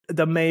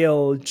the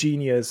male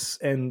genius,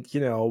 and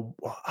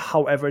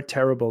however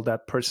terrible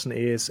that person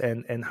is,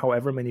 and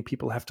however many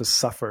people have to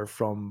suffer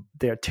from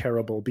their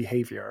terrible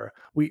behavior,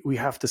 we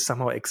have to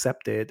somehow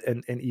accept it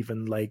and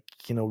even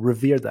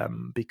revere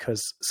them,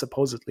 because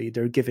supposedly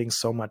they're giving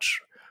so much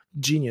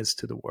genius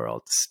to the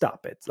world.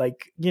 Stop it.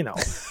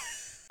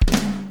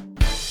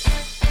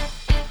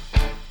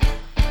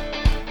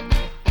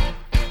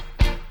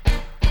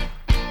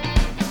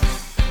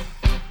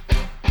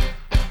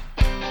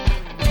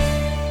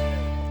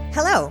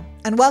 Hello,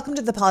 and welcome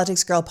to the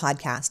Politics Girl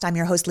podcast. I'm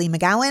your host, Lee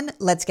McGowan.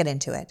 Let's get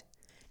into it.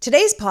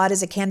 Today's pod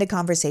is a candid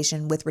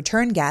conversation with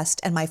return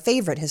guest and my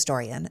favorite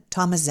historian,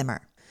 Thomas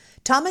Zimmer.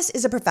 Thomas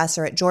is a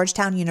professor at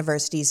Georgetown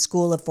University's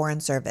School of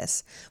Foreign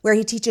Service, where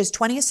he teaches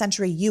 20th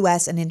century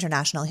U.S. and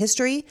international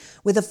history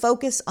with a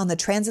focus on the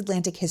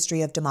transatlantic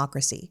history of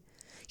democracy.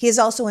 He is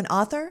also an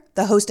author,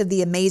 the host of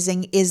the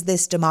amazing Is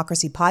This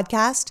Democracy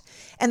podcast,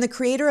 and the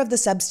creator of the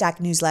Substack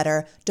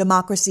newsletter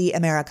Democracy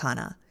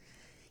Americana.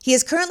 He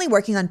is currently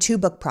working on 2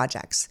 book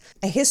projects,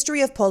 A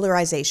History of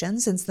Polarization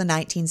Since the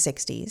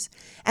 1960s,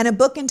 and a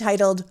book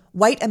entitled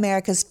White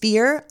America's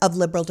Fear of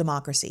Liberal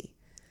Democracy.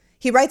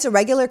 He writes a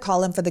regular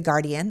column for The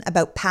Guardian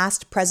about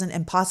past, present,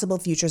 and possible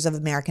futures of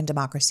American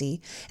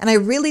democracy, and I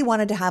really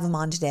wanted to have him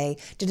on today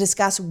to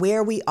discuss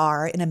where we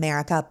are in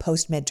America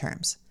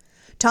post-midterms.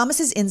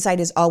 Thomas's insight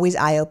is always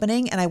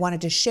eye-opening, and I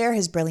wanted to share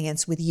his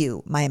brilliance with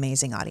you, my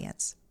amazing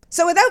audience.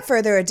 So without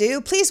further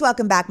ado, please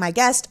welcome back my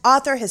guest,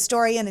 author,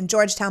 historian, and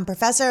Georgetown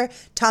professor,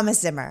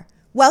 Thomas Zimmer.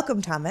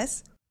 Welcome,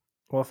 Thomas.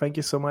 Well, thank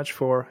you so much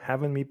for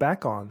having me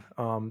back on.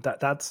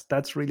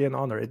 That's really an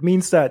honor. It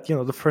means that,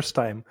 the first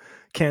time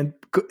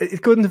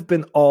it couldn't have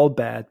been all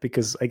bad,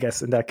 because I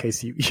guess in that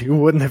case you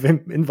wouldn't have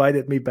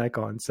invited me back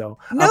on. So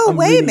no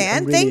way,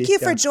 man. Thank you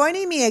for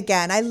joining me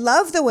again. I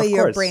love the way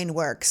your brain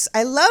works.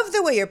 Even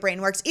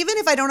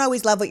if I don't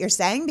always love what you're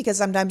saying, because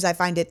sometimes I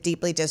find it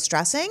deeply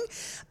distressing.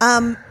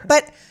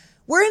 But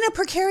we're in a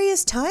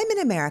precarious time in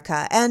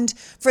America. And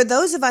for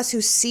those of us who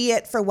see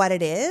it for what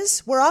it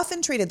is, we're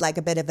often treated like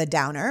a bit of a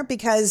downer,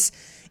 because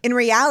in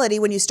reality,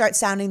 when you start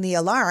sounding the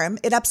alarm,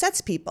 it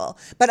upsets people.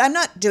 But I'm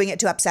not doing it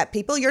to upset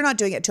people. You're not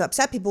doing it to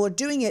upset people. We're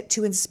doing it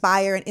to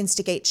inspire and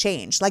instigate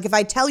change. Like if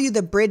I tell you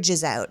the bridge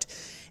is out,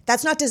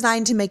 that's not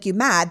designed to make you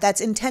mad.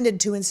 That's intended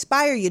to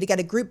inspire you to get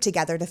a group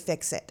together to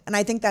fix it. And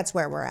I think that's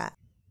where we're at.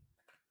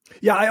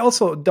 Yeah, I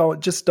also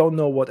don't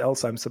know what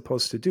else I'm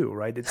supposed to do,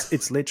 right?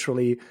 It's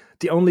literally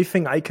the only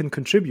thing I can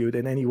contribute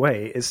in any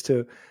way is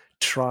to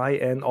try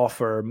and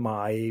offer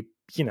my,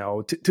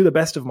 to the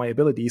best of my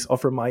abilities,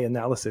 offer my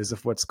analysis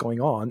of what's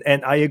going on.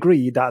 And I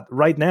agree that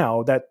right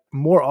now, that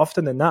more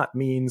often than not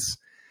means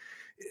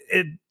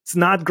it's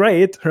not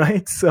great,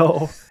 right?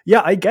 So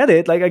yeah, I get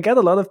it. I get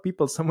a lot of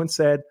people. Someone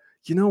said,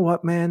 you know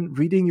what, man,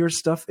 reading your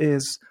stuff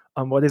is,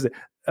 what is it?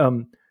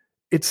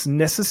 It's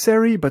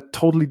necessary, but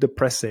totally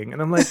depressing.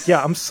 And I'm like,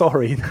 yeah, I'm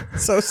sorry.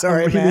 So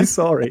sorry, I'm really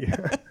sorry.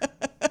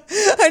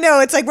 I know.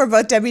 It's like we're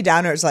both Debbie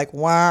Downers, like,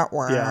 wah,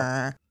 wah.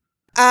 Yeah.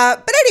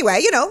 But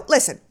anyway,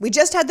 listen, we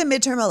just had the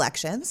midterm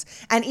elections.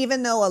 And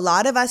even though a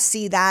lot of us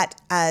see that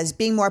as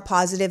being more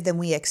positive than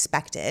we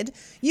expected,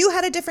 you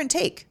had a different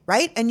take,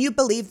 right? And you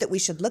believe that we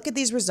should look at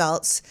these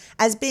results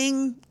as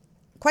being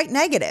quite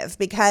negative,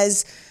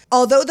 because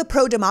although the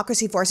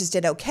pro-democracy forces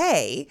did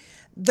okay,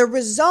 the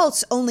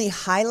results only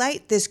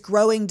highlight this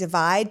growing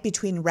divide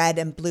between red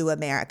and blue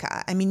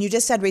America. I mean, you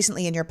just said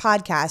recently in your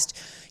podcast,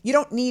 you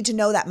don't need to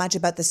know that much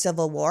about the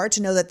Civil War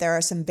to know that there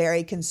are some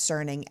very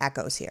concerning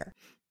echoes here.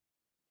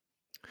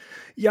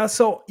 Yeah,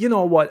 so you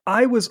know what?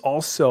 I was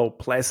also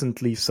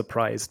pleasantly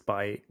surprised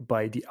by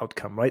the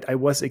outcome, right? I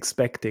was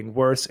expecting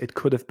worse. It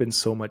could have been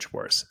so much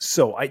worse.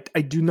 So I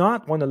do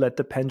not want to let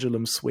the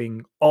pendulum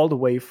swing all the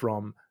way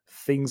from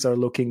things are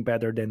looking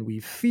better than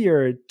we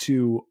feared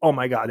to, oh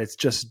my God, it's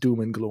just doom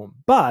and gloom.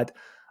 But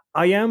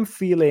I am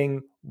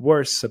feeling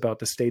worse about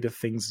the state of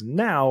things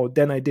now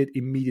than I did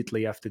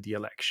immediately after the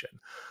election.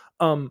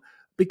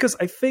 Because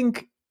I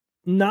think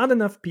not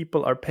enough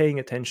people are paying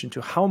attention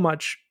to how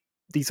much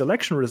these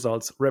election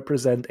results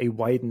represent a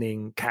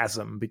widening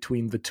chasm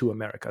between the two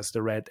Americas,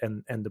 the red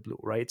and the blue,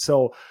 right?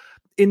 So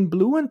in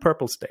blue and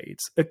purple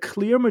states, a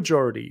clear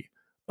majority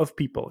of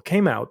people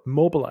came out,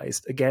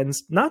 mobilized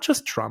against not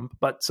just Trump,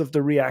 but sort of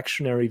the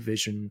reactionary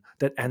vision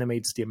that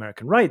animates the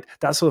American right,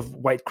 that sort of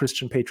white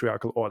Christian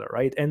patriarchal order,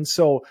 right? And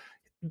so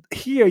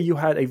here you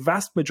had a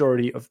vast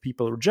majority of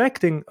people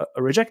rejecting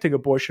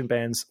abortion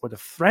bans or the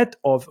threat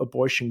of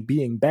abortion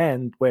being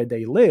banned where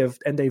they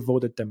lived, and they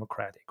voted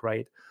Democratic,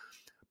 right?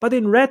 But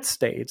in red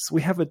states,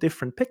 we have a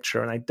different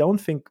picture, and I don't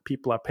think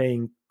people are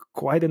paying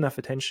quite enough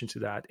attention to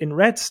that. In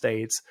red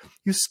states,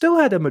 you still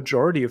had a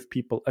majority of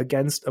people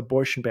against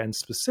abortion bans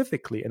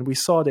specifically, and we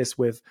saw this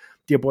with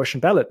the abortion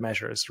ballot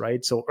measures,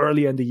 right? So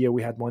earlier in the year,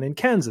 we had one in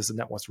Kansas, and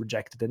that was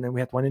rejected, and then we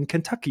had one in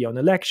Kentucky on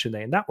election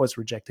day, and that was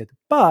rejected.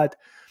 But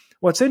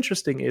what's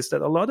interesting is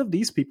that a lot of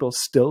these people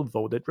still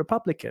voted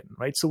Republican,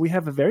 right? So we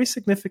have a very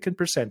significant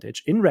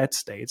percentage in red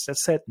states that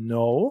said,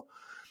 no,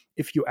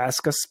 if you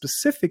ask us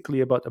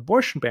specifically about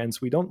abortion bans,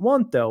 we don't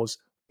want those.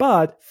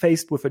 But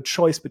faced with a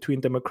choice between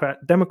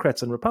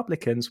Democrats and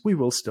Republicans, we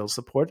will still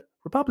support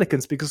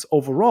Republicans because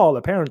overall,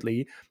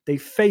 apparently, they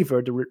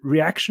favor the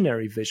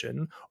reactionary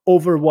vision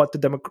over what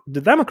the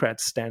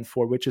Democrats stand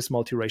for, which is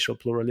multiracial,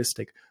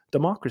 pluralistic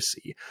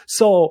democracy.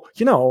 So,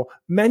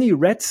 many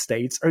red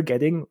states are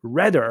getting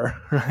redder,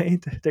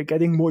 right? They're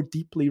getting more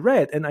deeply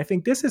red. And I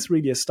think this is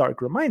really a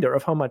stark reminder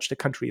of how much the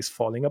country is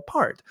falling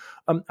apart,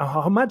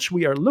 how much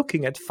we are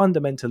looking at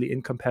fundamentally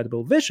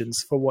incompatible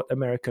visions for what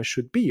America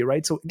should be,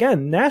 right? So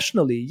again,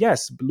 nationally,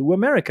 yes, blue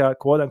America,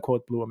 quote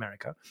unquote, blue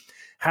America,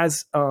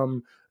 has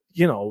the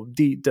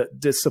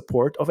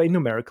support of a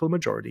numerical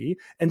majority,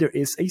 and there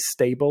is a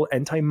stable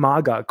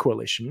anti-MAGA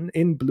coalition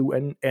in blue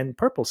and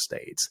purple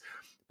states.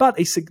 But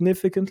a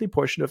significantly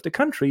portion of the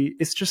country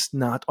is just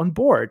not on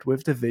board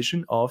with the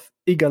vision of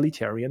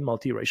egalitarian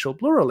multiracial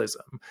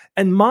pluralism.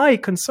 And my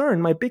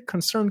big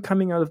concern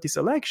coming out of these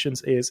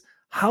elections is,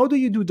 how do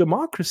you do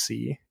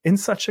democracy in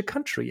such a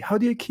country? How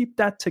do you keep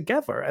that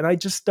together? And I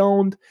just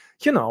don't,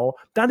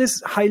 that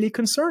is highly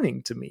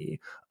concerning to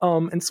me.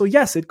 And so,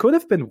 yes, it could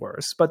have been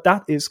worse, but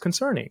that is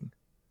concerning.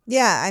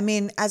 Yeah, I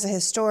mean, as a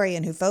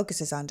historian who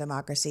focuses on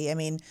democracy, I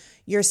mean,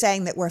 you're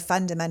saying that we're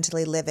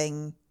fundamentally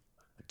living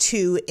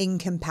two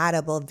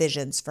incompatible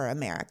visions for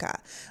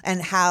America.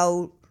 And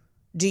how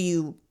do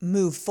you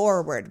move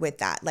forward with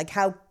that? Like,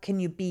 how can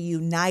you be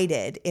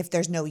united if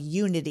there's no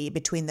unity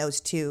between those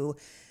two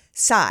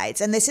sides?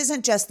 And this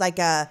isn't just like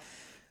a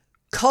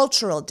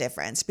cultural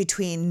difference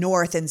between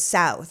North and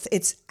South.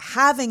 It's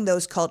having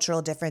those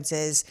cultural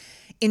differences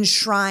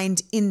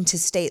enshrined into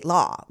state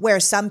law, where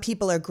some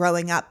people are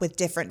growing up with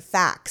different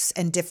facts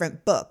and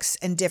different books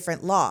and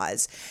different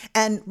laws.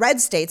 And red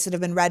states that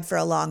have been red for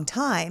a long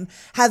time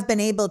have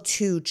been able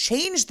to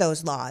change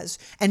those laws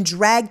and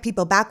drag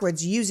people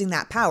backwards using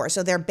that power.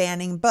 So they're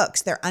banning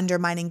books, they're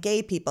undermining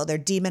gay people, they're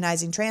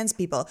demonizing trans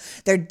people,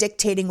 they're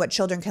dictating what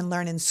children can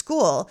learn in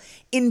school,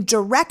 in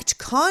direct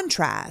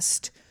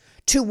contrast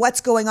to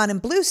what's going on in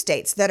blue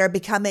states that are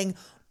becoming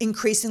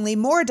increasingly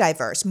more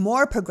diverse,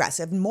 more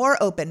progressive, more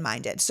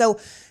open-minded. So,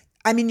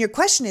 I mean, your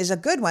question is a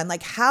good one.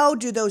 Like, how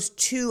do those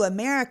two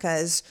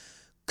Americas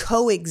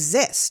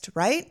coexist,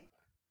 right?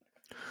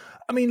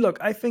 I mean, look,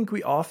 I think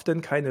we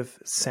often kind of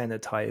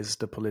sanitize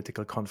the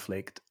political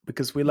conflict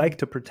because we like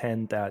to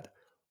pretend that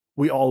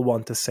we all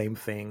want the same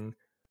thing,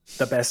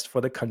 the best for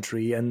the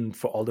country and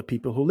for all the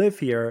people who live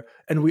here,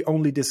 and we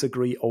only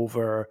disagree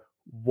over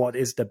what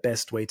is the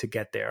best way to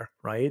get there,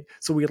 right?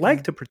 So we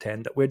like to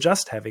pretend that we're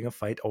just having a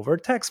fight over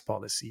tax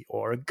policy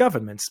or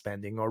government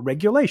spending or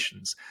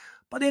regulations.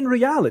 But in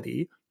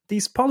reality,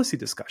 these policy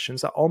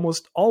discussions are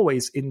almost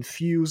always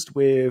infused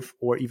with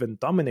or even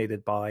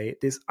dominated by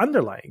this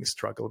underlying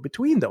struggle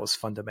between those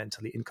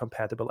fundamentally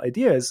incompatible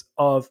ideas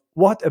of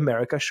what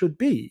America should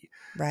be.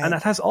 Right. And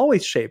that has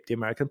always shaped the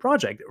American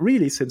project,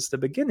 really since the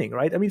beginning,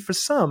 right? I mean, for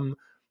some,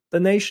 the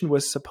nation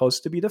was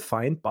supposed to be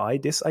defined by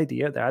this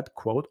idea that,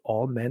 quote,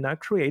 all men are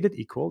created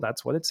equal.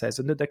 That's what it says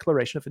in the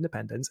Declaration of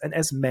Independence. And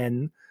as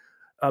men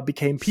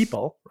became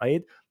people,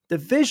 right, the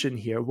vision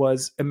here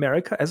was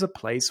America as a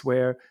place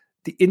where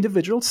the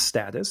individual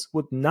status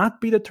would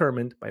not be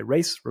determined by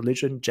race,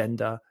 religion,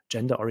 gender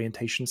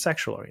orientation,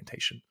 sexual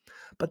orientation.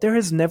 But there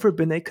has never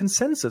been a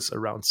consensus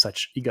around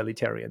such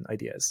egalitarian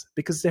ideas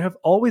because there have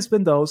always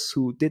been those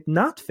who did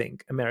not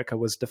think America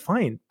was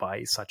defined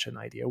by such an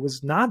idea,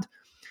 was not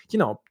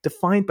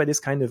defined by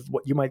this kind of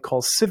what you might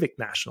call civic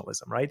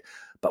nationalism, right?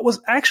 But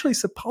was actually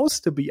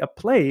supposed to be a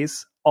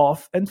place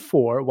of and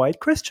for white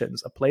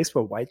Christians, a place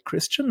where white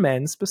Christian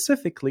men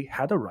specifically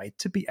had a right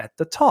to be at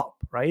the top,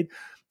 right?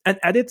 And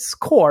at its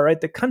core, right,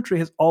 the country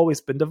has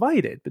always been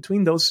divided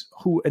between those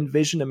who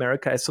envision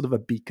America as sort of a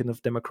beacon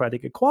of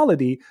democratic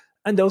equality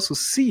and those who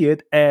see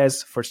it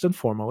as, first and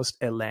foremost,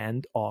 a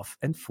land of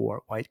and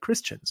for white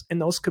Christians.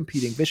 And those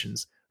competing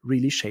visions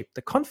really shape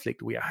the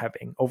conflict we are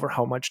having over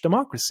how much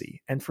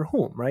democracy and for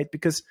whom, right?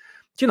 Because,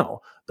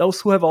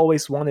 those who have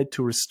always wanted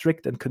to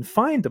restrict and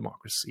confine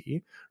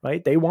democracy,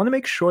 right, they want to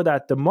make sure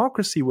that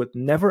democracy would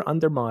never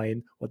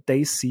undermine what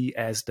they see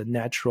as the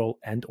natural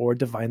and or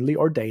divinely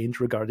ordained,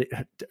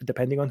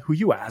 depending on who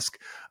you ask,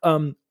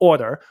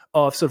 order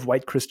of sort of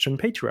white Christian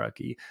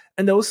patriarchy.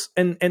 And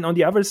and on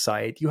the other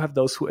side, you have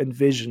those who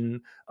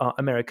envision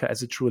America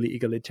as a truly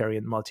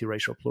egalitarian,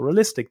 multiracial,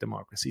 pluralistic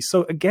democracy.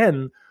 So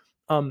again,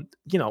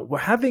 we're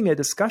having a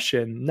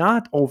discussion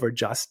not over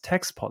just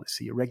tax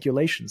policy,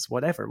 regulations,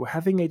 whatever. We're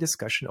having a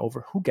discussion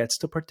over who gets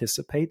to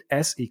participate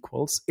as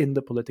equals in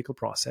the political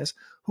process,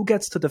 who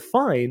gets to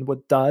define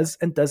what does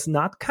and does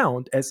not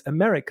count as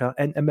America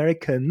and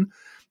American,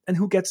 and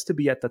who gets to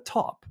be at the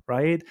top,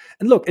 right?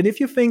 And look, and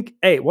if you think,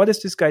 hey, what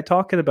is this guy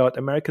talking about?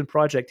 American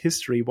project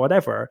history,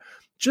 whatever.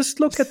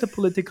 Just look at the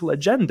political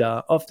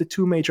agenda of the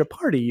two major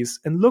parties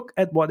and look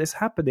at what is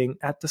happening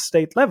at the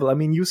state level. I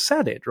mean, you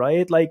said it,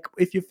 right? Like,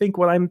 if you think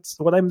what I'm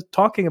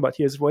talking about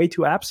here is way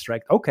too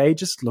abstract, okay,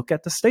 just look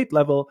at the state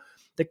level,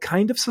 the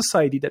kind of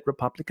society that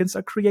Republicans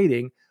are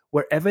creating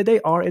wherever they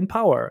are in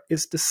power,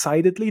 is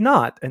decidedly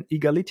not an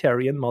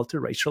egalitarian,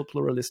 multiracial,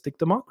 pluralistic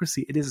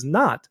democracy. It is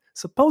not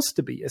supposed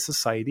to be a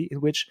society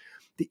in which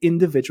the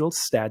individual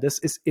status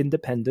is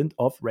independent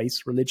of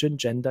race, religion,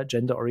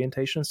 gender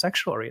orientation,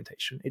 sexual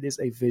orientation. It is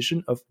a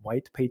vision of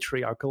white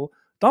patriarchal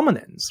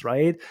dominance,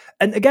 right?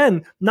 And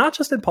again, not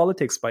just in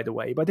politics, by the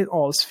way, but in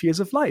all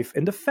spheres of life,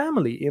 in the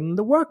family, in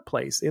the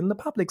workplace, in the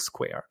public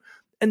square.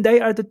 And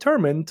they are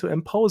determined to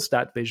impose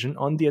that vision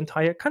on the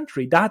entire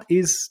country. That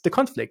is the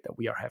conflict that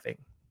we are having.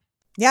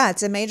 Yeah,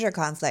 it's a major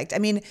conflict. I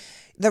mean,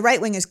 the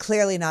right wing is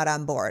clearly not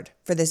on board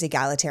for this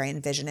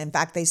egalitarian vision. In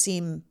fact, they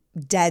seem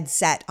dead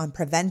set on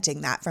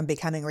preventing that from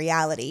becoming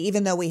reality,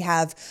 even though we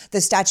have the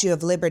Statue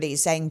of Liberty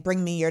saying,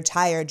 bring me your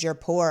tired, your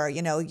poor,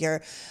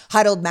 your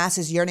huddled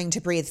masses yearning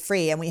to breathe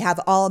free. And we have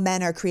all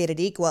men are created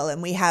equal.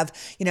 And we have,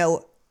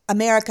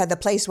 America, the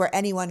place where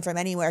anyone from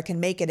anywhere can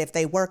make it if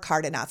they work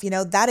hard enough.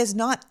 That is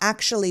not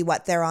actually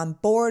what they're on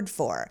board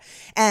for.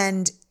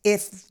 And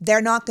if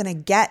they're not going to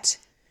get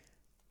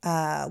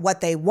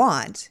what they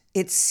want,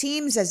 it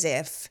seems as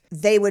if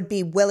they would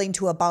be willing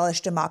to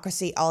abolish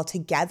democracy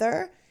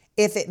altogether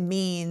if it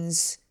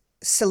means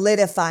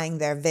solidifying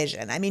their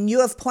vision. I mean, you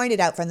have pointed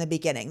out from the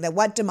beginning that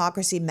what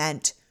democracy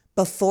meant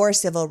before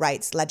civil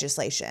rights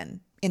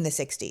legislation in the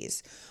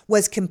 60s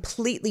was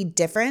completely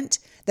different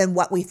than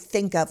what we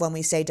think of when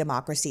we say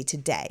democracy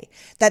today.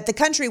 That the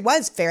country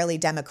was fairly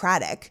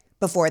democratic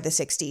before the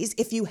 60s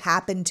if you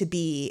happened to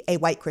be a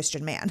white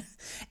Christian man.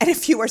 And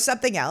if you were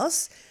something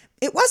else,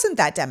 it wasn't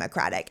that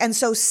democratic. And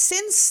so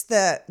since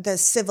the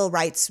civil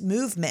rights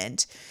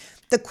movement,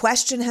 the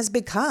question has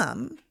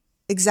become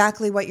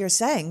exactly what you're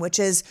saying, which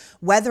is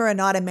whether or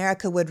not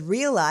America would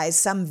realize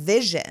some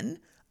vision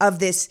of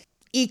this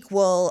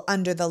equal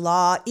under the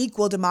law,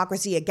 equal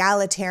democracy,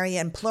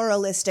 egalitarian,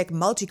 pluralistic,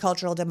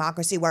 multicultural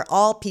democracy where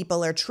all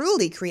people are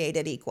truly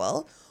created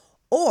equal,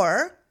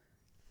 or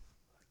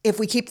if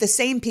we keep the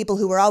same people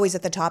who were always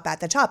at the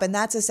top. And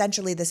that's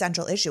essentially the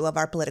central issue of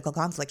our political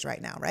conflict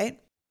right now,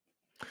 right?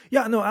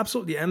 Yeah, no,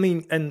 absolutely. I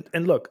mean, and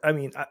look, I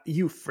mean,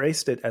 you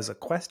phrased it as a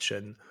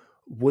question.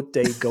 Would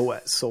they go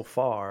so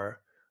far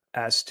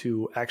as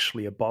to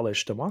actually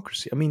abolish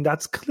democracy? I mean,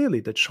 that's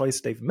clearly the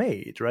choice they've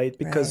made, right?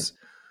 Because,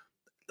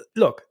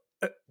 look,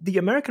 the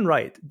American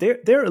right,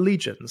 their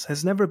allegiance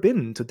has never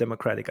been to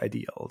democratic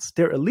ideals.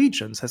 Their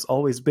allegiance has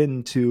always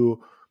been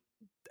to,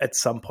 at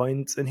some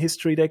points in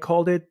history, they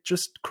called it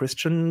just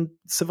Christian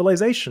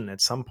civilization. At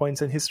some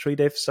points in history,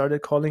 they've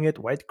started calling it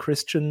white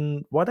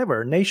Christian,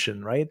 whatever,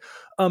 nation, right?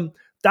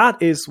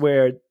 That is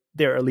where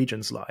their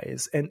allegiance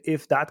lies. And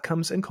if that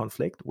comes in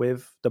conflict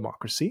with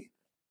democracy,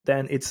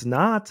 then it's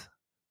not,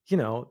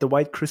 the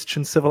white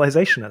Christian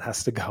civilization that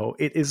has to go.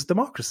 It is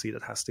democracy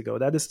that has to go.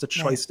 That is the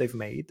choice they've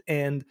made.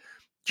 And,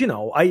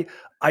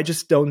 I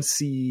just don't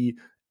see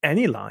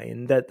any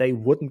line that they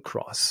wouldn't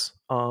cross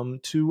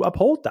to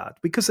uphold that.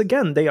 Because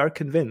again, they are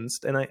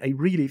convinced, and I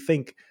really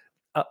think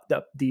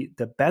that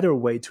the better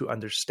way to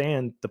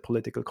understand the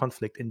political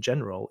conflict in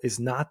general is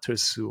not to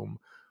assume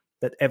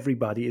that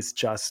everybody is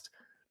just,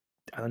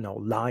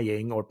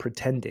 lying or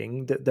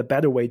pretending. The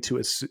better way to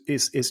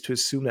is to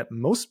assume that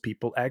most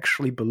people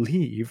actually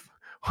believe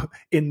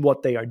in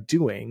what they are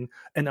doing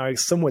and are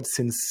somewhat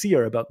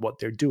sincere about what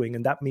they're doing.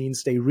 And that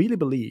means they really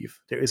believe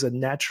there is a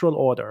natural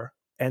order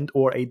and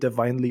or a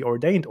divinely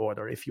ordained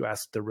order, if you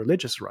ask the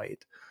religious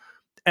right.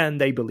 And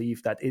they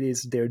believe that it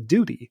is their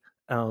duty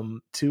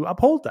to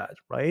uphold that,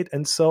 right?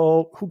 And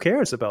so who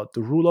cares about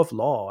the rule of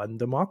law and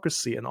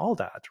democracy and all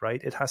that,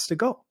 right? It has to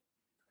go.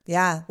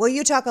 Yeah. Well,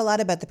 you talk a lot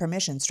about the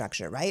permission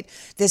structure, right?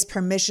 This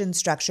permission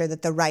structure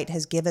that the right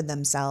has given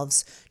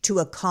themselves to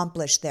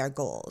accomplish their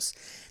goals.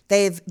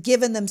 They've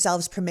given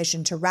themselves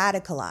permission to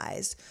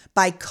radicalize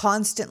by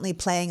constantly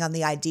playing on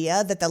the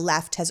idea that the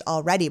left has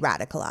already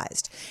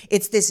radicalized.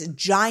 It's this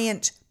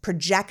giant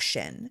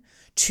projection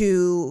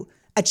to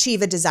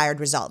achieve a desired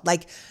result.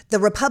 Like the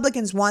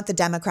Republicans want the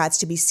Democrats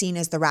to be seen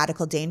as the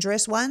radical,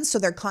 dangerous ones. So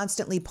they're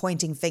constantly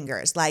pointing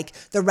fingers like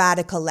the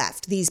radical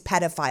left, these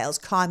pedophiles,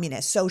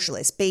 communists,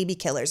 socialists, baby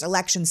killers,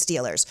 election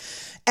stealers.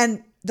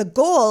 And the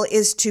goal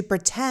is to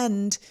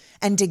pretend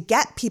and to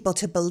get people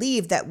to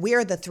believe that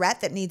we're the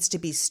threat that needs to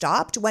be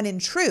stopped, when in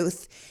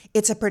truth,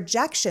 it's a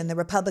projection the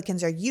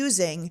Republicans are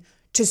using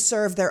to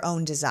serve their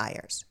own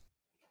desires.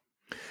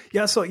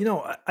 Yeah, so,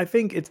 I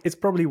think it's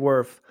probably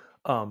worth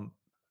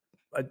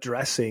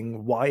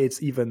addressing why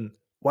it even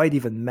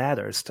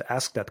matters to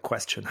ask that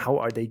question. How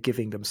are they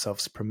giving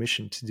themselves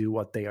permission to do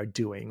what they are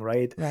doing,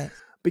 right? Right.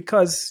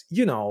 Because,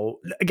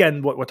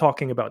 again, what we're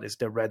talking about is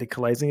they're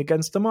radicalizing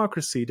against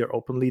democracy. They're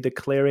openly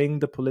declaring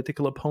the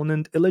political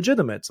opponent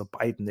illegitimate. So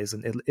Biden is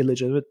an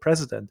illegitimate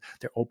president.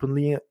 They're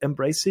openly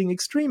embracing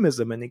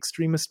extremism and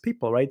extremist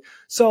people, right?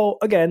 So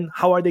again,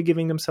 how are they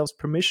giving themselves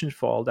permission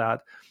for all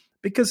that?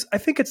 Because I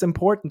think it's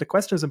important. The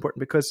question is important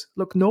because,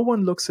 look, no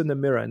one looks in the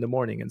mirror in the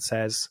morning and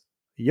says,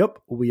 yep,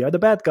 we are the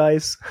bad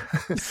guys.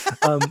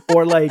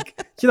 Or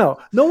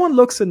no one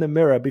looks in the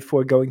mirror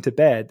before going to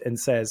bed and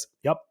says,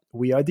 yep,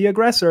 we are the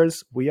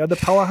aggressors. We are the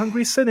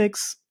power-hungry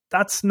cynics.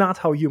 that's not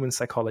how human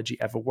psychology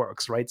ever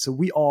works, right? So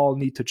we all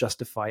need to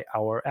justify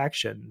our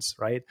actions,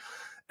 right?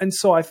 And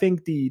so I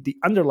think the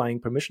underlying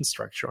permission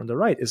structure on the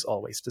right is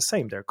always the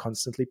same. They're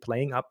constantly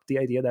playing up the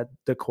idea that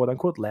the quote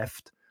unquote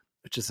left,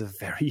 which is a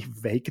very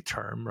vague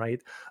term,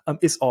 right,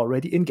 is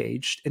already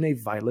engaged in a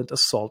violent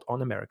assault on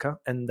America,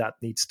 and that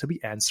needs to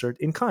be answered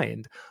in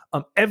kind.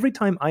 Every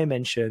time I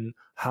mention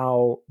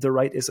how the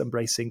right is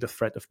embracing the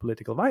threat of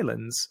political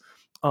violence,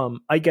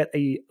 I get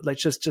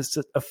just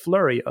a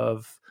flurry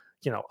of,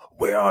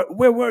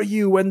 where were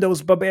you when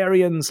those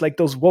barbarians, like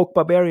those woke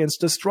barbarians,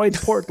 destroyed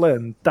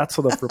Portland? That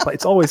sort of reply.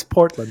 It's always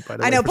Portland, by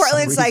the way. I know for some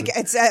Portland's reason. like,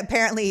 it's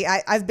apparently,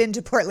 I've been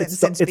to Portland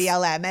since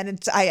BLM, and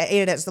I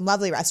ate it at some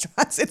lovely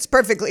restaurants. It's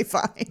perfectly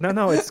fine.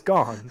 No, it's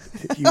gone.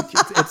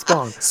 It's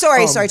gone.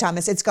 Sorry,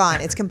 Thomas. It's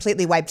gone. It's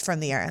completely wiped from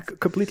the earth.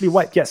 Completely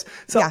wiped, yes.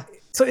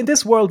 So in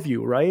this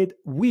worldview, right,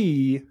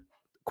 we,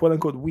 quote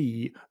unquote,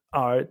 we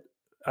are,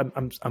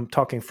 I'm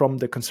talking from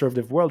the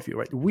conservative worldview,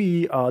 right?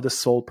 We are the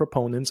sole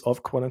proponents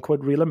of quote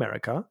unquote real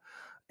America,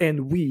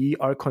 and we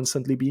are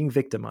constantly being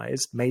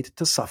victimized, made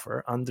to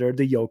suffer under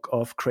the yoke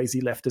of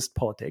crazy leftist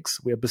politics.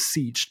 We are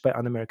besieged by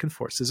un-American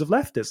forces of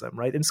leftism,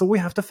 right? And so we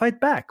have to fight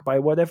back by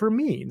whatever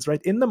means,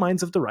 right? In the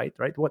minds of the right,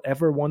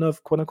 whatever one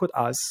of quote unquote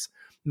us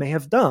may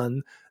have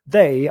done,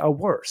 they are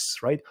worse,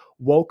 right?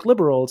 Woke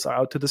liberals are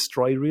out to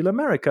destroy real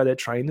America. They're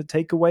trying to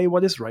take away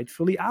what is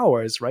rightfully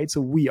ours, right?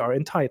 So we are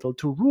entitled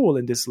to rule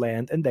in this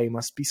land, and they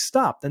must be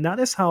stopped. And that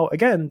is how,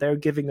 again, they're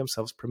giving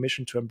themselves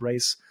permission to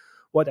embrace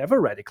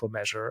whatever radical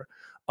measure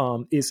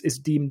is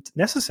deemed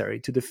necessary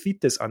to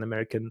defeat this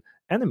un-American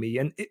enemy.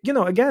 And,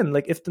 again,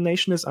 like if the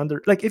nation is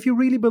under, like if you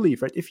really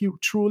believe, right, if you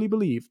truly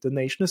believe the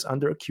nation is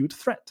under acute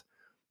threat,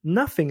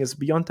 nothing is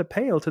beyond the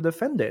pale to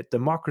defend it.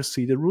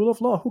 Democracy, the rule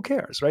of law, who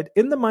cares, right?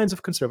 In the minds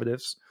of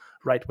conservatives,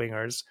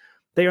 right-wingers,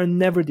 they are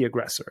never the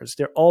aggressors.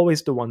 They're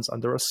always the ones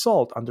under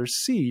assault, under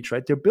siege,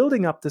 right? They're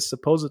building up this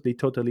supposedly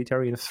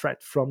totalitarian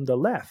threat from the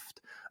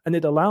left, and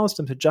it allows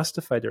them to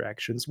justify their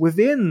actions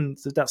within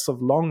that sort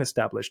of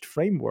long-established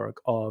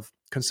framework of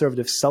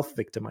conservative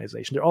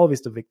self-victimization. They're always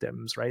the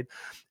victims, right?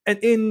 And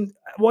in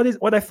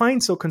what I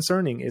find so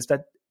concerning is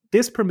that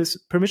this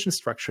permission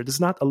structure does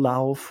not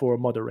allow for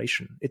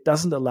moderation. It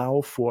doesn't allow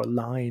for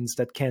lines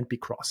that can't be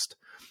crossed.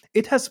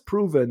 It has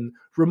proven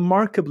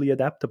remarkably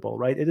adaptable,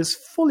 right? It is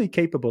fully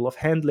capable of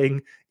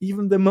handling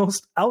even the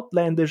most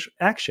outlandish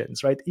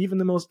actions, right? Even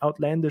the most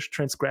outlandish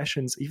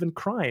transgressions, even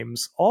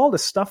crimes, all the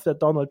stuff that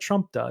Donald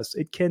Trump does,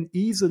 it can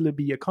easily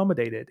be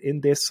accommodated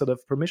in this sort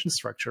of permission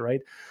structure,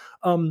 right?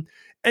 And,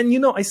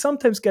 I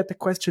sometimes get the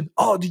question,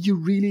 do you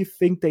really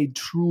think they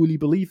truly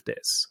believe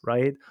this,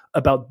 right?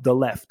 About the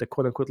left, the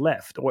quote unquote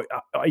left, or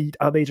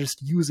are they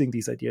just using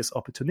these ideas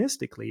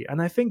opportunistically?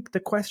 And I think the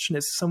question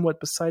is somewhat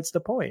besides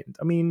the point.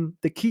 I mean,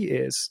 the key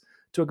is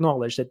to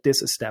acknowledge that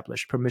this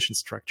established permission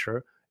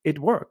structure, it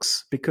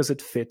works because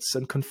it fits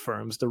and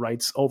confirms the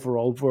right's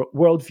overall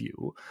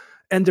worldview.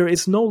 And there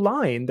is no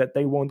line that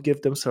they won't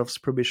give themselves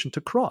permission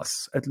to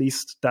cross. At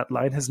least that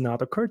line has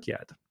not occurred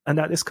yet. And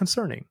that is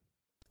concerning.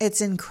 It's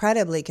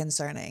incredibly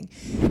concerning.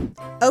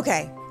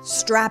 Okay,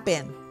 strap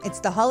in. It's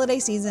the holiday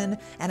season,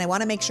 and I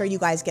want to make sure you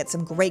guys get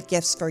some great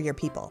gifts for your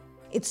people.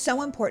 It's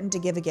so important to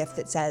give a gift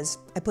that says,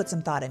 I put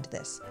some thought into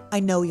this. I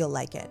know you'll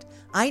like it.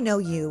 I know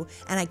you,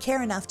 and I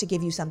care enough to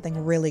give you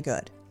something really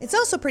good. It's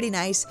also pretty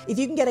nice if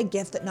you can get a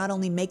gift that not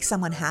only makes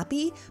someone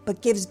happy,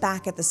 but gives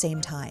back at the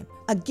same time.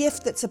 A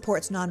gift that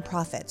supports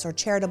nonprofits or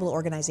charitable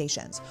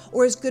organizations,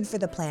 or is good for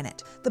the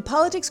planet. The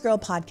Politics Girl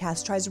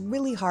podcast tries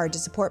really hard to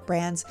support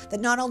brands that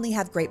not only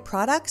have great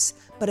products,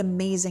 but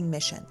amazing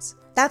missions.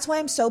 That's why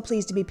I'm so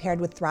pleased to be paired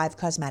with Thrive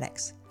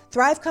Cosmetics.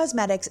 Thrive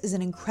Cosmetics is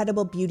an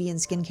incredible beauty and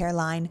skincare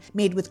line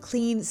made with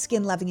clean,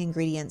 skin-loving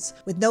ingredients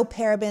with no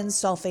parabens,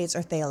 sulfates,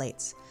 or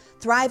phthalates.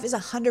 Thrive is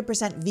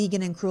 100%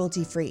 vegan and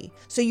cruelty-free,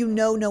 so you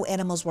know no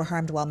animals were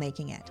harmed while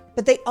making it.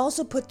 But they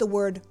also put the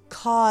word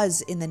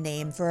cause in the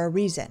name for a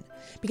reason,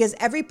 because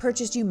every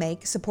purchase you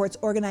make supports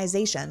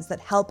organizations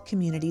that help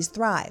communities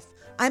thrive.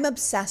 I'm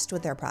obsessed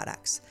with their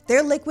products.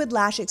 Their liquid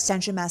lash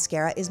extension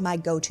mascara is my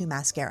go-to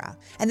mascara.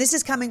 And this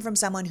is coming from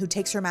someone who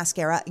takes her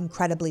mascara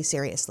incredibly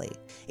seriously.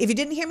 If you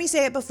didn't hear me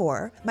say it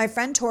before, my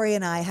friend Tori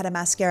and I had a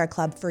mascara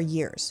club for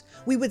years.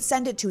 We would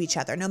send it to each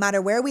other no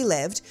matter where we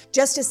lived,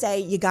 just to say,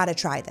 you gotta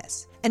try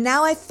this. And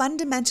now I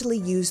fundamentally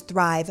use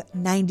Thrive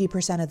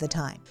 90% of the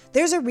time.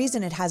 There's a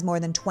reason it has more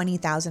than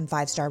 20,000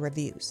 5-star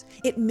reviews.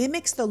 It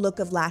mimics the look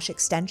of lash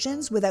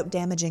extensions without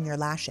damaging your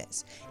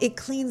lashes. It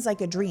cleans like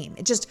a dream.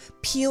 It just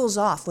peels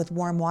off with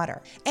warm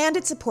water. And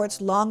it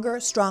supports longer,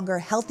 stronger,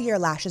 healthier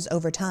lashes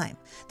over time.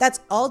 That's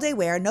all day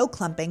wear, no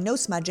clumping, no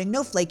smudging,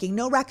 no flaking,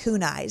 no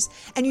raccoon eyes.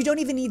 And you don't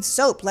even need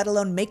soap, let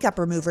alone makeup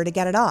remover to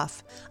get it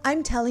off.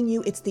 I'm telling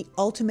you, it's the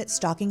ultimate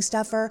stocking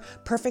stuffer,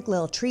 perfect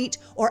little treat,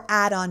 or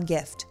add-on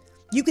gift.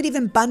 You could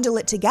even bundle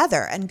it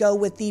together and go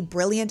with the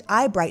brilliant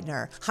eye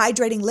brightener,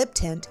 hydrating lip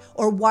tint,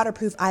 or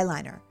waterproof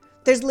eyeliner.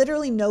 There's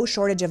literally no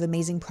shortage of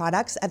amazing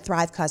products at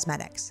Thrive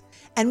Cosmetics.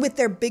 And with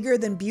their bigger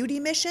than beauty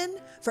mission,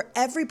 for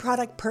every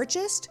product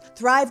purchased,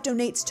 Thrive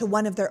donates to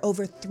one of their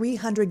over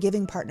 300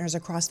 giving partners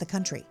across the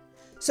country.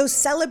 So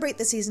celebrate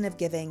the season of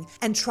giving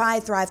and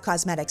try Thrive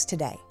Causemetics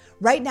today.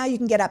 Right now, you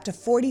can get up to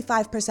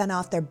 45%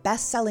 off their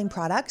best-selling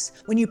products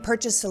when you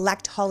purchase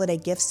select holiday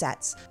gift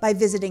sets by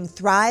visiting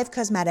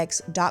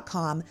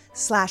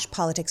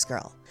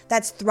thrivecosmetics.com/politicsgirl.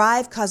 That's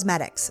Thrive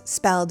Cosmetics,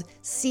 spelled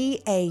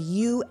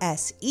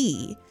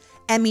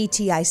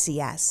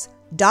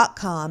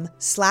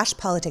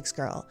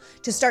CAUSEMETICS.com/politicsgirl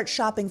to start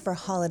shopping for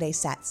holiday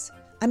sets.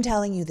 I'm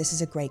telling you, this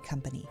is a great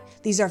company.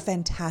 These are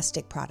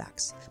fantastic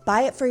products.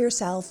 Buy it for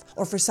yourself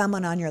or for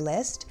someone on your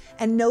list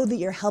and know that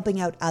you're helping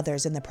out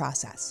others in the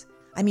process.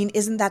 I mean,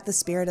 isn't that the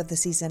spirit of the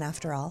season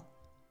after all?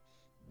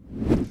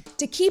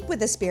 To keep with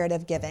the spirit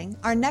of giving,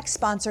 our next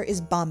sponsor is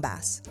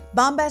Bombas.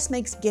 Bombas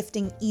makes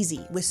gifting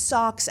easy with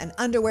socks and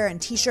underwear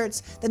and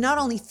t-shirts that not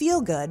only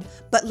feel good,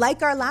 but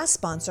like our last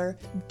sponsor,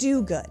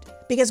 do good.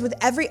 Because with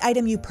every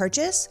item you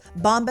purchase,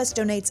 Bombas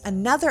donates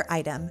another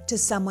item to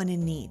someone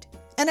in need.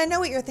 And I know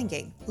what you're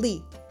thinking.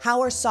 Lee,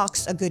 how are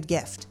socks a good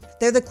gift?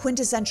 They're the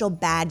quintessential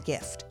bad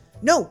gift.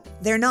 No,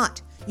 they're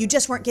not. You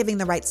just weren't giving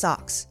the right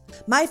socks.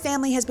 My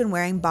family has been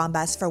wearing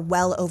Bombas for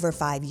well over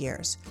 5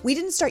 years. We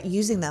didn't start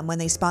using them when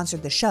they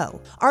sponsored the show.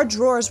 Our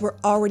drawers were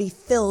already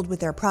filled with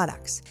their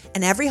products.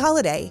 And every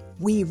holiday,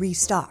 we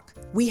restock.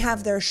 We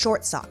have their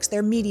short socks,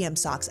 their medium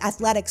socks,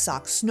 athletic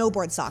socks,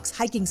 snowboard socks,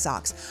 hiking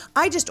socks.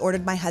 I just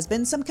ordered my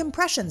husband some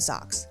compression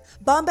socks.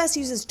 Bombas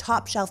uses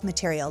top shelf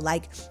material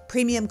like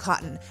premium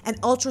cotton and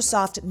ultra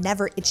soft,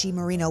 never itchy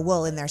merino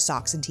wool in their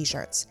socks and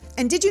t-shirts.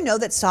 And did you know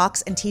that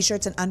socks and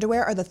t-shirts and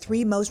underwear are the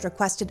 3 most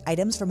requested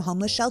items from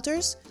homeless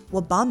shelters?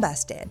 Well,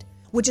 Bombas did.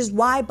 Which is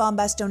why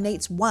Bombas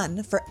donates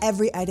 1 for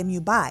every item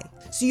you buy.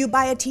 So you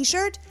buy a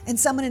t-shirt and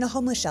someone in a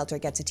homeless shelter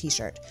gets a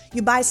t-shirt.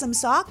 You buy some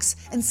socks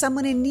and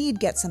someone in need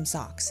gets some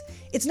socks.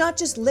 It's not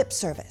just lip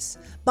service.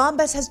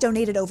 Bombas has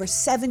donated over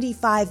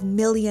 75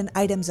 million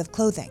items of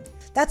clothing.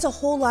 That's a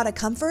whole lot of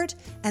comfort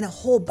and a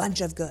whole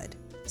bunch of good.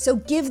 So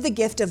give the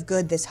gift of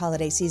good this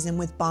holiday season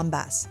with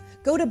Bombas.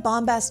 Go to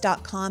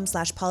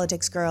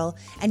bombas.com/politicsgirl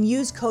and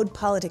use code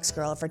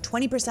politicsgirl for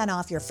 20%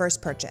 off your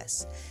first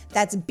purchase.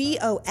 That's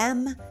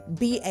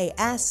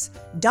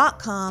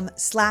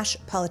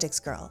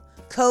bombas.com/politicsgirl.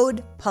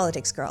 Code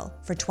politicsgirl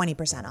for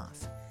 20%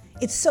 off.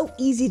 It's so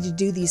easy to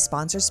do these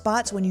sponsor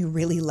spots when you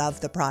really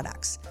love the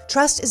products.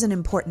 Trust is an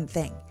important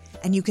thing,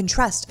 and you can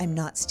trust I'm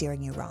not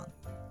steering you wrong.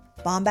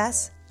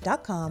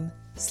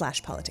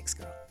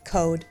 bombas.com/politicsgirl.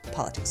 Code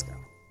politicsgirl.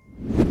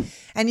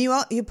 And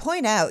you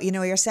point out,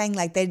 you're saying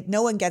like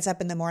no one gets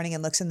up in the morning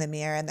and looks in the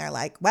mirror and they're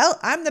like, well,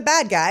 I'm the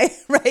bad guy,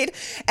 right?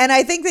 And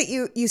I think that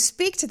you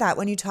speak to that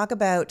when you talk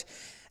about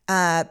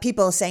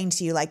people saying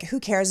to you, like, who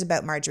cares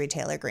about Marjorie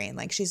Taylor Greene?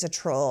 Like, she's a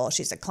troll,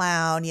 she's a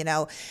clown,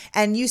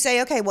 and you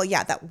say, okay, well,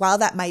 yeah, that while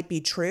that might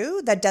be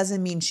true, that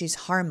doesn't mean she's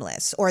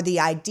harmless, or the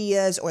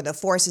ideas or the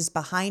forces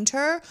behind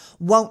her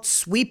won't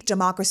sweep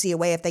democracy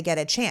away if they get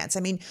a chance.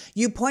 I mean,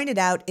 you pointed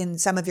out in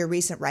some of your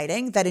recent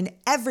writing that in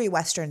every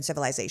Western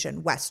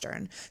civilization,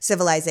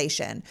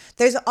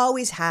 there's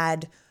always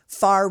had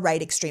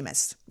far-right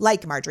extremists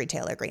like Marjorie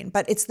Taylor Greene.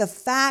 But it's the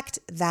fact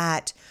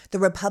that the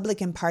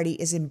Republican Party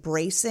is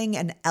embracing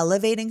and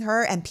elevating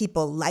her and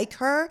people like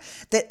her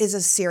that is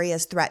a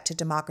serious threat to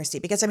democracy.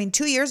 Because,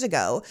 2 years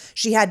ago,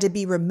 she had to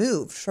be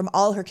removed from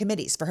all her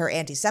committees for her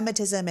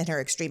anti-Semitism and her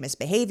extremist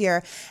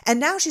behavior. And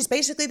now she's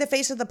basically the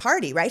face of the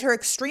party, right? Her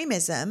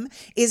extremism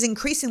is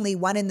increasingly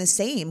one and the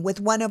same with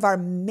one of our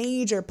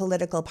major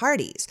political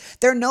parties.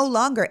 They're no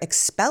longer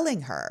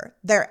expelling her,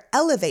 they're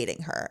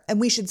elevating her. And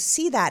we should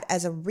see that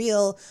as a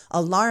real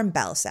alarm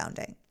bell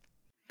sounding.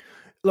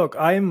 Look,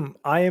 I'm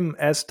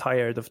as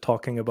tired of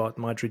talking about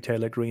Marjorie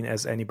Taylor Greene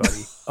as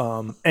anybody.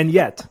 And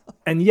yet,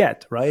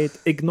 right,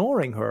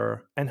 ignoring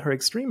her and her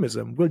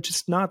extremism will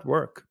just not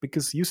work,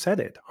 because you said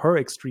it. Her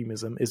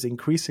extremism is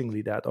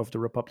increasingly that of the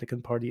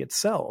Republican Party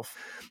itself.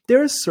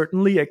 There is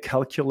certainly a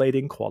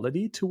calculating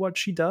quality to what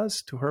she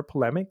does, to her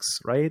polemics,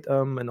 right?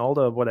 And all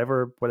the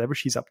whatever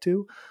she's up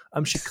to.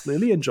 She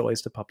clearly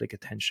enjoys the public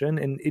attention,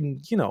 and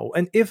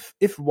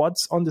if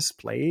what's on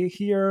display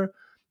here,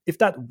 if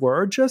that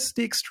were just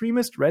the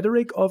extremist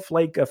rhetoric of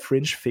like a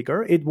fringe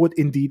figure, it would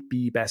indeed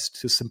be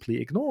best to simply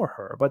ignore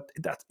her. But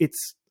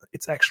it's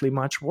actually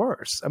much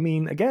worse.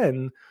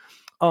 Again,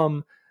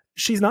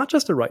 she's not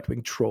just a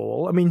right-wing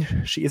troll.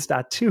 She is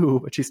that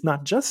too, but she's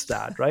not just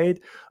that, right?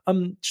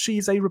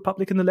 She's a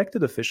Republican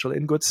elected official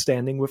in good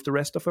standing with the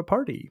rest of her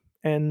party.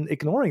 And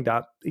ignoring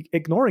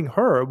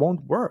her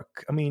won't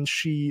work.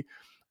 She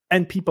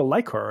and people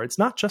like her. It's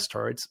not just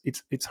her.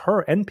 It's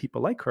her and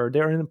people like her.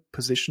 They're in a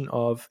position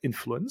of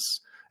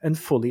influence and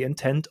fully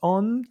intent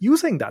on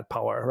using that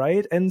power,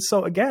 right? And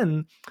so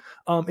again,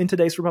 in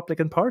today's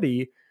Republican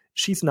Party,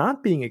 she's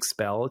not being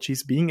expelled.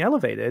 She's being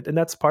elevated, and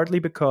that's partly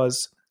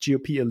because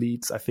GOP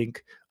elites, I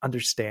think,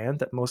 understand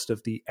that most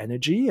of the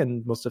energy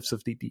and most of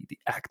the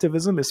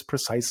activism is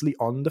precisely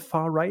on the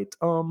far right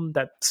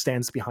that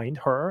stands behind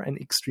her and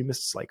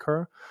extremists like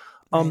her.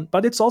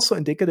 But it's also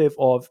indicative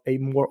of a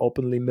more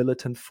openly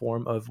militant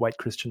form of white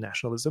Christian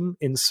nationalism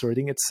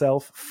inserting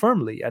itself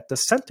firmly at the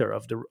center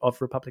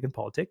of Republican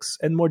politics.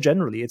 And more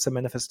generally, it's a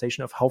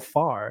manifestation of how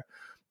far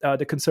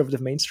the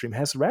conservative mainstream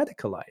has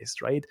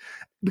radicalized, right?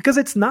 Because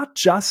it's not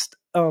just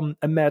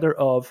a matter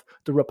of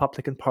the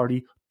Republican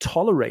Party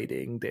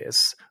tolerating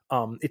this.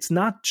 It's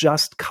not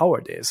just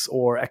cowardice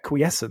or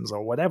acquiescence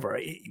or whatever.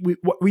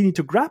 What we need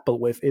to grapple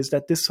with is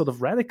that this sort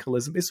of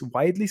radicalism is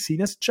widely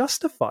seen as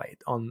justified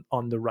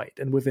on the right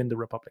and within the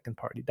Republican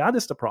Party. That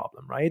is the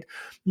problem, right?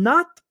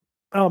 Not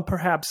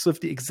perhaps with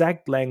the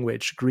exact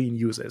language Green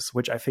uses,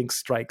 which I think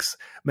strikes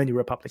many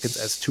Republicans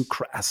as too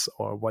crass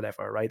or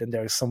whatever, right? And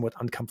they're somewhat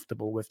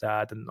uncomfortable with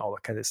that and all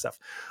that kind of stuff.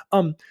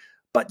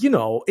 But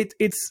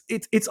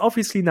it's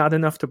obviously not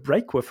enough to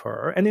break with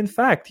her. And in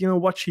fact,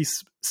 what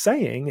she's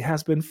saying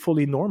has been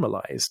fully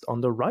normalized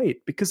on the right,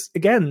 because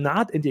again,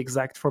 not in the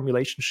exact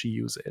formulation she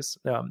uses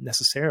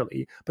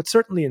necessarily, but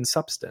certainly in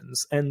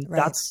substance. And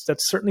Right.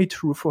 that's certainly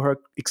true for her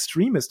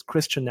extremist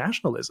Christian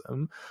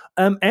nationalism,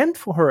 and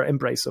for her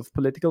embrace of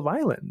political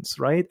violence,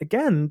 right?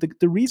 Again,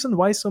 the reason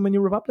why so many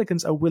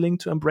Republicans are willing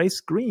to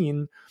embrace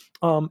Green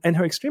and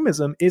her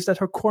extremism is that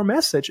her core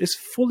message is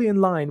fully in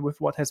line with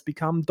what has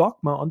become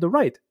dogma on the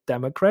right.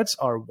 Democrats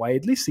are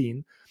widely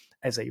seen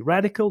as a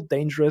radical,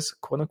 dangerous,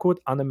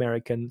 quote-unquote,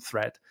 un-American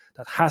threat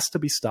that has to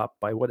be stopped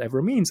by whatever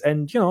means.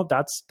 And,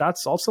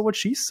 that's also what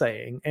she's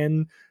saying.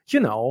 And,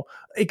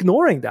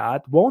 ignoring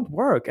that won't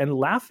work, and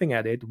laughing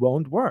at it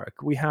won't work.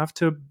 We have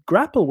to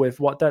grapple with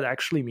what that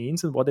actually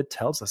means and what it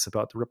tells us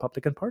about the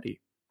Republican Party.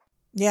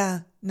 Yeah,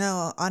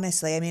 no,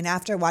 honestly, I mean,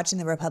 after watching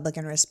the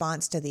Republican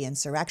response to the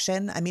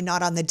insurrection, I mean,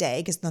 not on the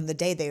day, because on the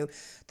day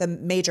the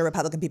major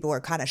Republican people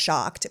were kind of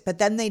shocked, but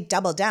then they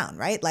doubled down,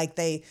 right? Like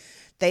they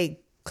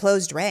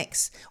closed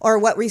ranks. Or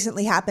what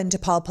recently happened to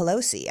Paul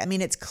Pelosi. I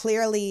mean, it's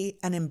clearly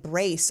an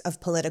embrace of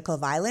political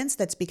violence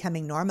that's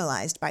becoming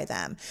normalized by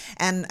them.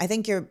 And I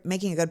think you're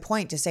making a good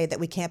point to say that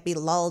we can't be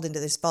lulled into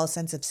this false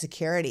sense of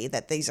security,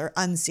 that these are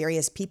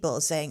unserious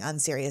people saying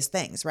unserious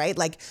things, right?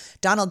 Like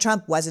Donald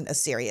Trump wasn't a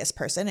serious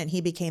person and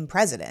he became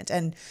president.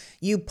 And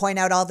you point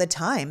out all the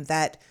time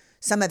that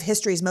some of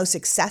history's most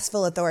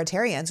successful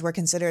authoritarians were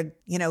considered,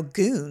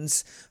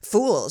 goons,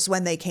 fools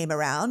when they came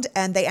around,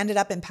 and they ended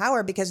up in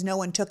power because no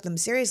one took them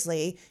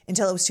seriously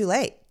until it was too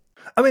late.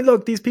 I mean,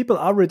 look, these people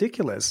are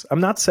ridiculous. I'm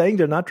not saying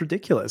they're not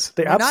ridiculous.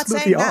 They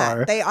absolutely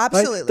are. They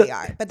absolutely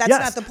are. But that's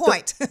not the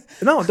point.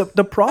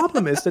 The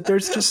problem is that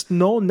there's just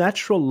no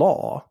natural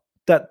law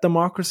that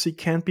democracy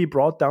can't be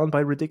brought down by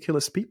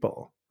ridiculous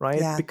people, right?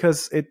 Yeah.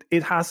 Because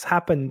it has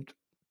happened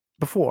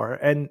before,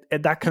 and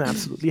that can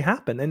absolutely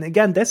happen. And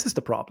again, this is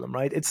the problem,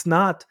 right? It's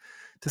not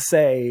to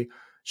say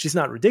she's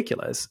not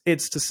ridiculous,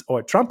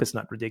 or Trump is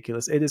not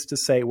ridiculous. It is to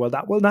say, well,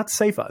 that will not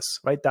save us,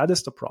 right? That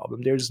is the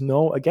problem. There's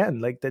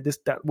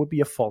that would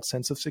be a false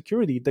sense of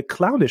security. The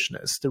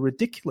clownishness, the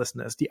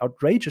ridiculousness, the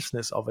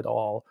outrageousness of it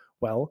all.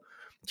 Well,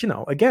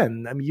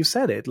 again, I mean, you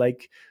said it,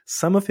 like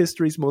some of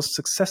history's most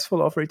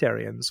successful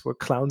authoritarians were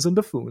clowns and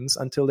buffoons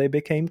until they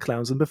became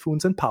clowns and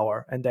buffoons in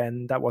power. And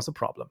then that was a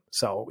problem.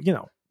 So,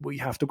 we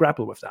have to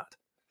grapple with that.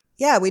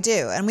 Yeah, we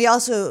do. And we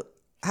also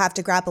have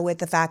to grapple with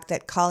the fact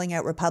that calling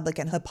out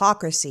Republican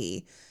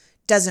hypocrisy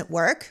doesn't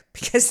work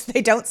because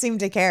they don't seem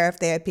to care if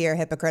they appear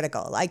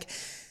hypocritical. Like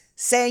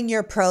saying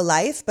you're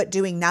pro-life, but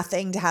doing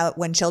nothing to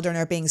when children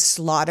are being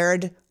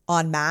slaughtered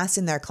en masse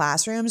in their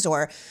classrooms,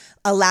 or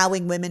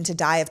allowing women to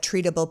die of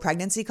treatable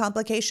pregnancy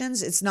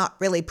complications. It's not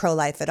really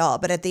pro-life at all.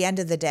 But at the end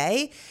of the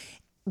day,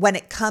 when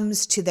it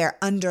comes to their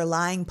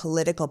underlying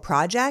political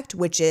project,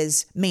 which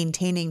is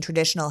maintaining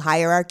traditional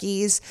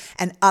hierarchies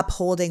and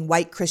upholding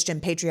white Christian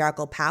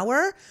patriarchal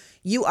power,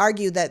 you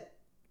argue that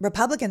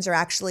Republicans are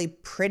actually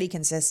pretty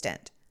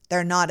consistent.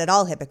 They're not at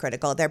all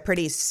hypocritical. They're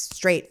pretty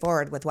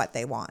straightforward with what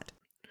they want.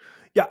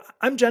 Yeah,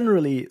 I'm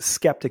generally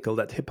skeptical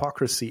that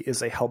hypocrisy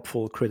is a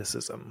helpful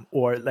criticism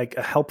or like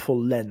a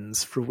helpful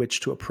lens through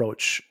which to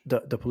approach the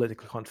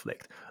political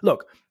conflict.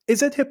 Look,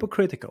 is it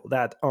hypocritical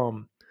that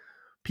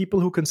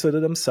people who consider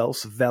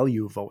themselves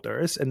value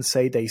voters and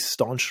say they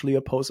staunchly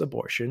oppose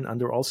abortion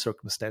under all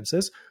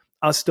circumstances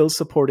are still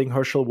supporting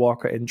Herschel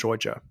Walker in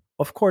Georgia?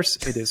 Of course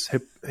it is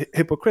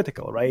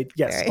hypocritical, right?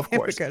 Yes, Very of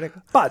course.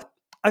 hypocritical. But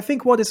I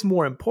think what is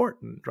more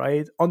important,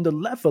 right, on the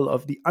level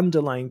of the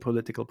underlying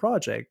political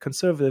project,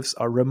 conservatives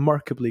are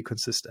remarkably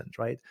consistent,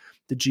 right?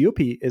 The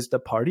GOP is the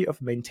party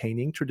of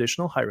maintaining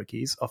traditional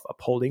hierarchies, of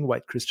upholding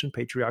white Christian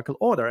patriarchal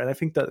order. And I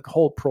think the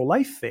whole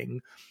pro-life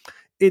thing,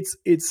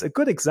 it's a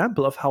good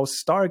example of how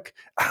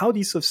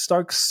these sort of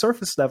stark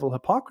surface level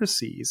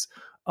hypocrisies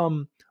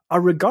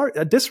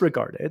are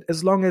disregarded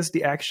as long as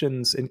the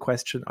actions in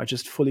question are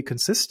just fully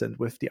consistent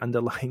with the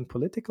underlying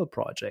political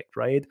project,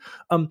 right?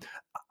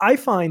 I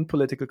find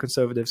political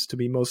conservatives to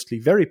be mostly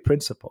very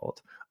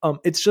principled.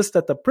 It's just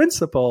that the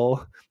principles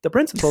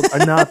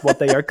are not what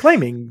they are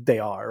claiming they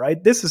are,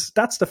 right?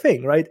 That's the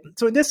thing, right?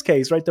 So in this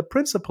case, right, the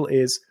principle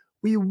is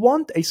we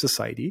want a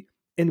society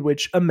in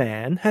which a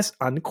man has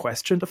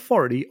unquestioned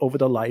authority over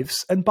the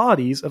lives and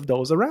bodies of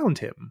those around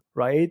him,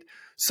 right?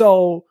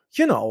 So,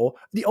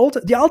 the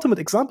ultimate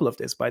example of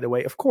this, by the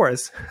way, of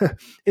course,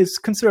 is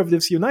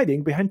conservatives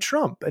uniting behind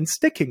Trump and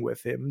sticking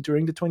with him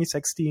during the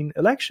 2016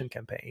 election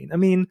campaign. I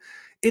mean,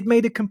 it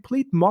made a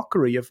complete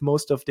mockery of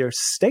most of their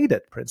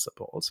stated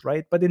principles,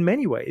 right? But in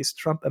many ways,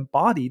 Trump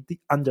embodied the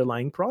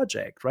underlying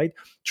project, right?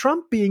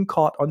 Trump being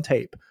caught on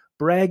tape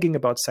bragging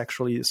about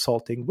sexually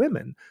assaulting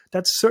women,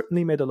 that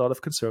certainly made a lot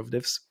of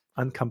conservatives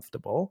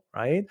uncomfortable,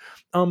 right?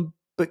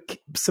 But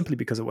simply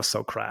because it was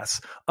so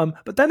crass.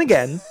 But then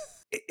again,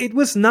 it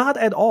was not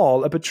at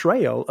all a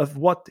betrayal of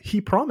what he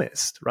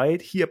promised,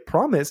 right? He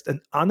promised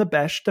an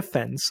unabashed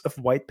defense of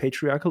white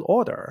patriarchal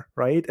order,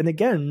 right? And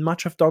again,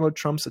 much of Donald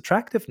Trump's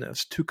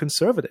attractiveness to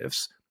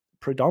conservatives,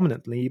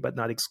 predominantly but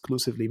not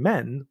exclusively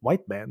men,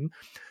 white men,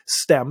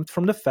 stemmed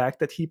from the fact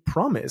that he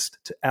promised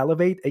to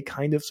elevate a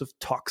kind of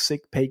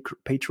toxic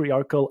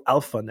patriarchal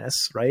alphaness,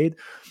 right?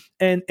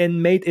 And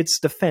made its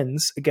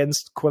defense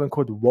against quote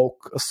unquote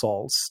woke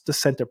assaults the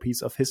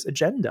centerpiece of his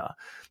agenda.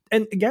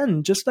 And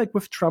again, just like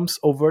with Trump's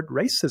overt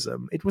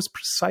racism, it was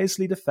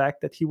precisely the fact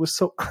that he was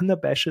so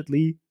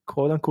unabashedly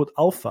quote unquote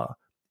alpha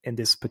in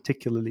this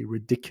particularly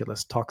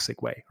ridiculous,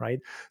 toxic way, right?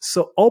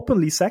 So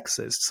openly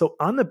sexist, so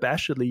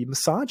unabashedly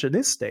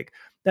misogynistic,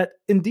 that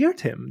endeared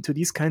him to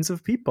these kinds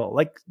of people.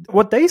 Like,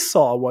 what they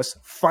saw was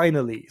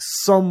finally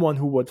someone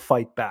who would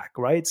fight back,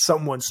 right?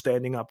 Someone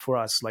standing up for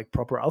us like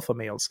proper alpha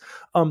males.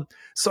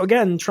 So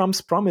again,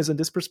 Trump's promise in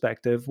this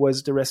perspective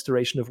was the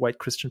restoration of white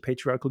Christian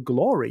patriarchal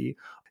glory.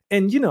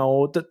 And,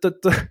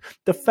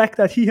 the fact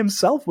that he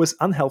himself was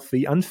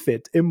unhealthy,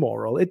 unfit,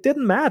 immoral, it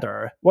didn't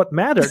matter. What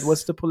mattered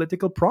was the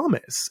political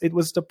promise. It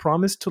was the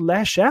promise to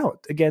lash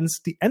out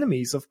against the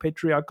enemies of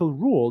patriarchal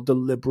rule, the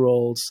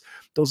liberals,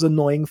 those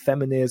annoying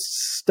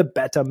feminists, the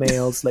beta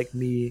males like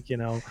me,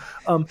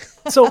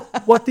 So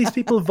what these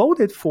people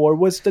voted for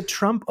was the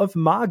Trump of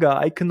MAGA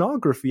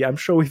iconography. I'm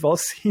sure we've all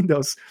seen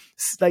those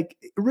like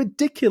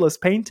ridiculous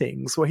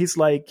paintings where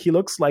he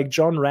looks like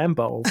John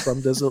Rambo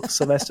from the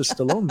Sylvester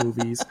Stallone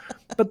movies.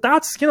 But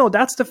that's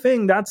the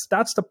thing.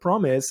 That's the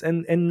promise,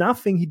 and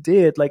nothing he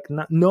did, like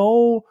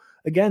no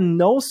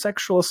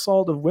sexual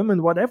assault of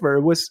women, whatever,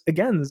 was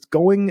again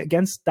going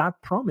against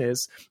that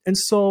promise. And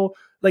so,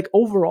 like,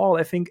 overall,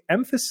 I think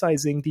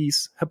emphasizing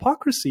these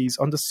hypocrisies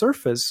on the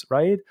surface,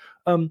 right,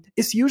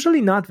 is usually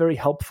not very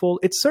helpful.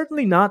 It's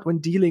certainly not when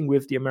dealing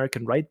with the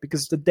American right,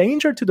 because the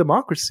danger to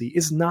democracy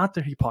is not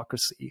the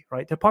hypocrisy,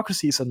 right?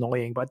 Hypocrisy is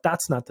annoying, but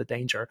that's not the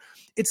danger.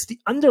 It's the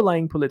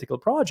underlying political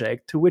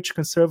project to which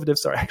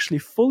conservatives are actually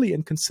fully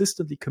and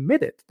consistently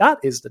committed. That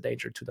is the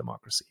danger to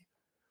democracy.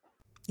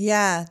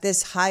 Yeah,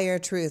 this higher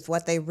truth,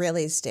 what they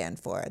really stand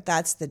for.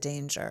 That's the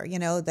danger,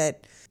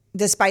 that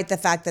despite the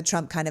fact that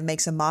Trump kind of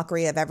makes a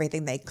mockery of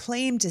everything they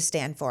claim to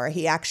stand for,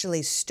 he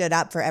actually stood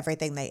up for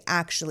everything they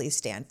actually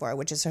stand for,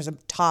 which is sort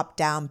of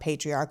top-down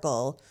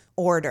patriarchal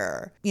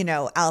order,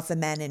 alpha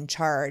men in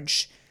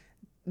charge,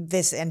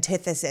 this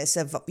antithesis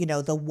of,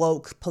 the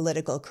woke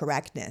political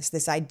correctness,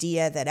 this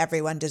idea that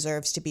everyone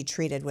deserves to be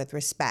treated with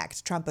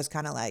respect. Trump was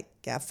kind of like,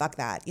 yeah, fuck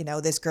that.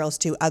 This girl's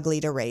too ugly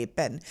to rape,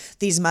 and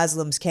these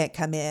Muslims can't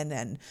come in,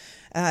 and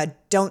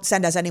don't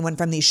send us anyone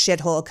from these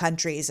shithole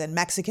countries, and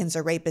Mexicans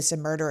are rapists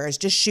and murderers.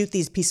 Just shoot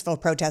these peaceful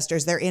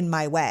protesters. They're in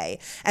my way.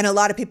 And a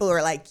lot of people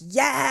were like,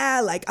 yeah,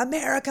 like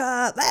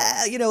America,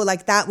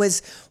 like that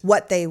was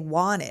what they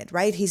wanted,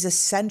 right? He's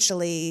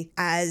essentially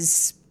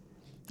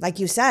like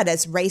you said,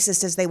 as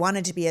racist as they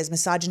wanted to be, as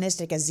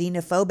misogynistic, as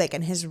xenophobic,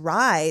 and his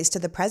rise to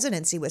the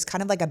presidency was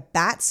kind of like a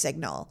bat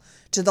signal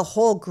to the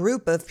whole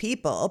group of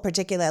people,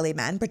 particularly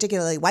men,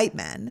 particularly white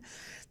men,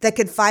 that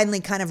could finally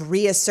kind of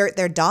reassert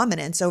their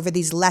dominance over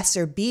these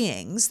lesser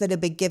beings that have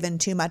been given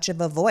too much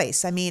of a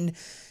voice. I mean,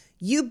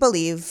 you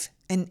believe,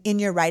 and in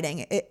your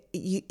writing,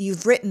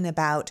 you've written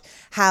about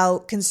how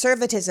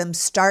conservatism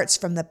starts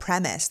from the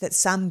premise that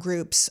some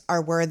groups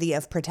are worthy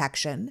of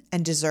protection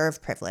and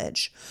deserve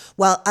privilege,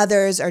 while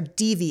others are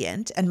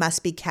deviant and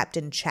must be kept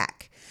in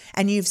check.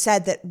 And you've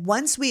said that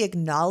once we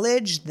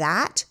acknowledge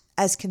that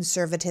as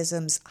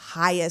conservatism's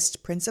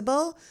highest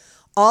principle,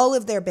 all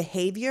of their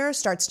behavior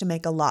starts to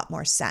make a lot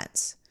more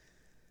sense.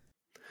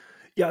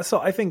 Yeah, so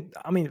I think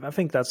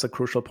that's a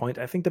crucial point.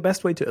 I think the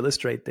best way to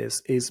illustrate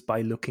this is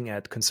by looking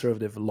at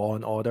conservative law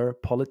and order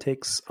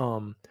politics.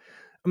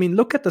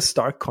 Look at the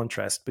stark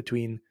contrast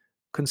between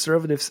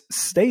conservatives'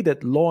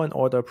 stated law and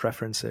order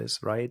preferences,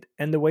 right,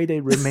 and the way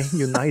they remain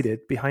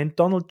united behind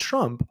Donald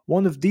Trump,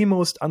 one of the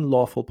most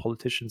unlawful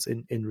politicians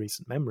in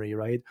recent memory,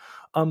 right?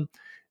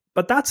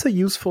 But that's a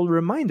useful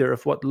reminder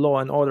of what law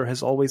and order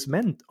has always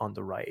meant on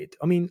the right.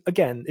 I mean,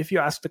 again, if you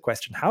ask the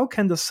question, how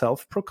can the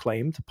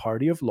self-proclaimed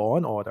party of law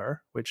and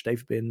order, which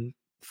they've been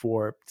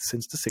for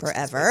since the 60s,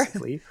 forever,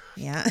 basically,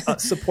 yeah,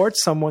 support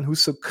someone who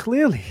so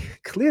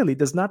clearly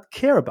does not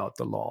care about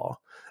the law?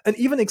 and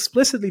even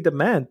explicitly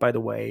demand, by the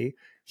way,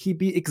 he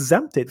be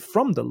exempted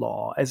from the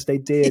law, as they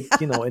did,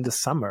 Yeah. in the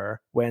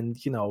summer when,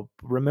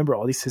 remember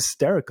all these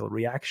hysterical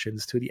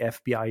reactions to the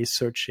FBI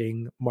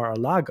searching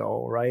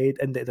Mar-a-Lago, right?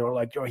 And they were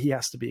like, oh, he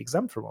has to be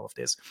exempt from all of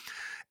this.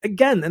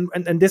 Again,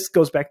 and this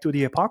goes back to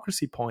the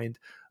hypocrisy point.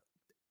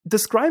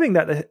 Describing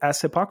that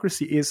as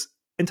hypocrisy is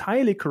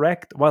entirely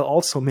correct while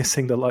also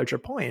missing the larger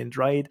point,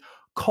 right?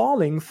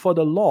 Calling for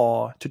the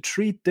law to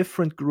treat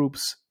different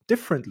groups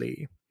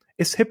differently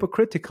is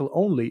hypocritical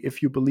only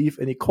if you believe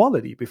in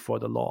equality before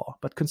the law,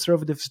 but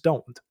conservatives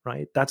don't,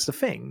 right? That's the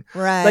thing.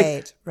 Like,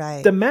 Right,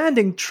 right.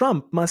 demanding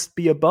Trump must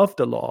be above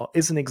the law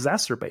is an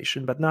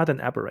exacerbation, but not an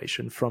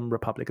aberration from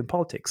Republican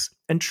politics.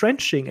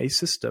 Entrenching a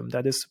system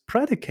that is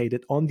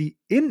predicated on the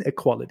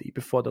inequality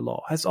before the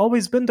law has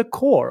always been the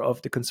core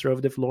of the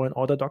conservative law and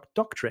order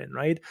doctrine,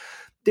 right?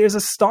 There's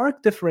a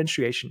stark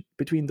differentiation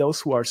between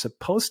those who are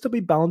supposed to be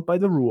bound by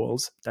the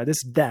rules, that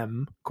is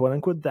them, quote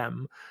unquote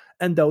them,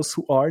 and those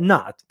who are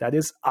not, that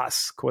is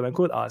us, quote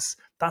unquote us.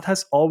 That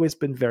has always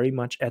been very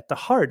much at the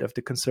heart of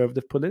the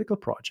conservative political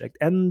project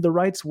and the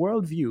right's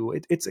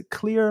worldview. It's a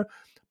clear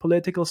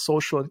political,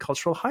 social, and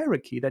cultural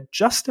hierarchy that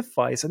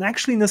justifies and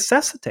actually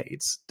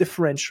necessitates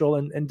differential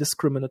and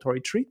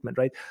discriminatory treatment,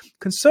 right?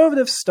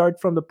 Conservatives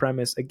start from the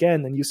premise,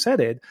 again, and you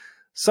said it,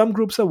 some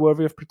groups are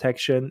worthy of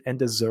protection and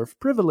deserve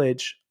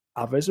privilege.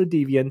 Others are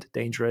deviant,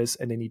 dangerous,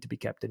 and they need to be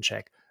kept in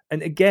check.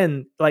 And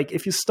again, like,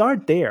 if you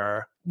start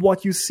there,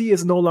 what you see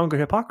is no longer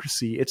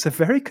hypocrisy. It's a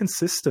very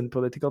consistent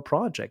political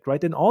project,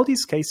 right? In all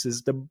these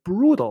cases, the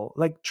brutal,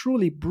 like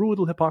truly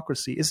brutal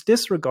hypocrisy is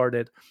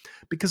disregarded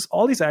because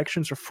all these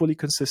actions are fully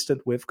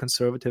consistent with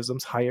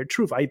conservatism's higher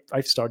truth.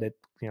 I've started,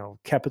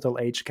 capital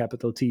H,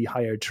 capital T,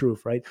 higher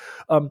truth, right?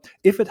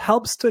 If it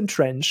helps to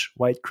entrench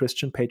white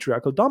Christian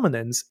patriarchal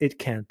dominance, it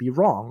can't be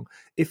wrong.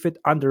 If it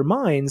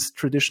undermines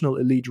traditional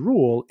elite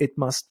rule, it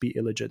must be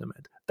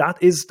illegitimate. That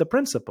is the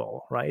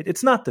principle, right?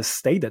 It's not the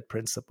stated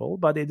principle,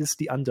 but it is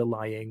the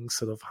underlying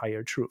sort of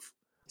higher truth.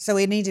 So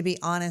we need to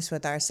be honest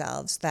with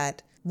ourselves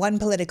that one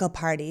political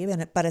party,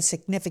 but a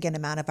significant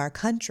amount of our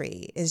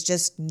country, is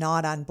just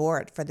not on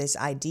board for this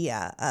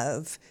idea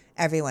of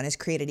everyone is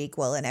created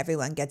equal and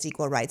everyone gets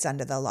equal rights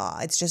under the law.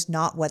 It's just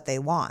not what they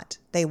want.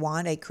 They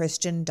want a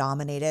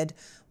Christian-dominated,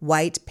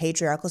 white,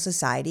 patriarchal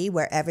society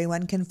where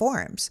everyone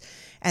conforms.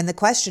 And the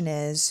question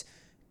is,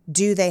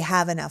 do they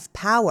have enough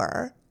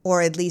power,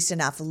 or at least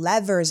enough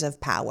levers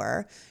of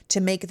power, to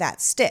make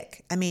that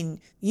stick? I mean,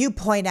 you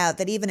point out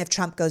that even if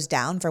Trump goes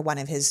down for one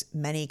of his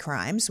many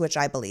crimes, which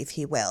I believe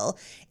he will,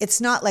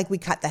 it's not like we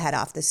cut the head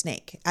off the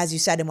snake. As you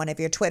said in one of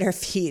your Twitter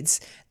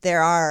feeds,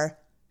 there are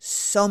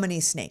so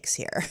many snakes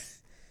here.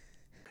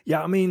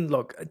 Yeah, I mean,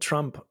 look,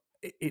 Trump,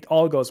 it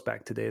all goes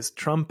back to this.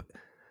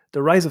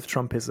 The rise of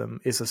Trumpism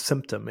is a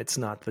symptom. It's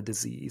not the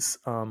disease.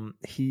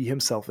 He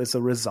himself is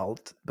a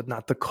result, but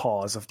not the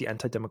cause of the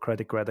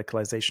anti-democratic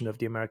radicalization of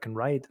the American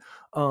right.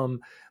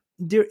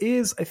 There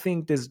is, I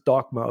think, this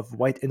dogma of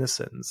white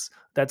innocence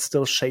that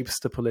still shapes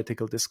the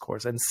political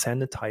discourse and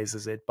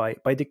sanitizes it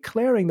by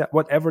declaring that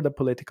whatever the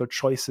political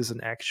choices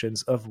and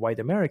actions of white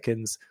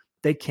Americans,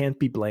 they can't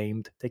be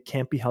blamed, they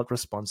can't be held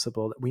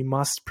responsible, that we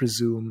must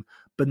presume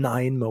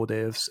benign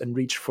motives and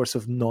reach for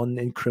sort of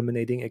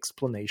non-incriminating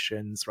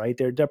explanations, right?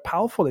 They're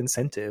powerful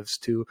incentives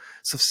to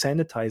sort of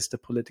sanitize the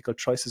political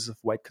choices of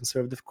white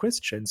conservative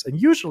Christians. And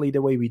usually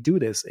the way we do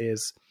this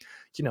is,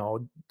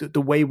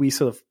 the way we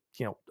sort of,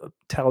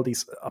 tell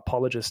these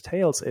apologist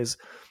tales is,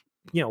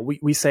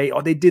 we say,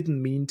 oh, they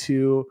didn't mean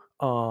to,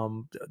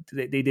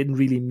 they didn't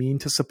really mean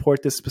to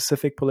support this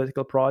specific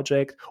political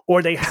project,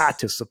 or they had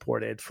to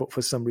support it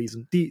for some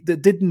reason. The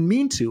didn't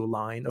mean to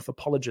line of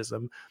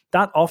apologism,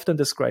 that often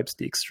describes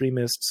the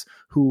extremists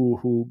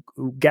who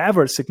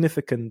gather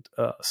significant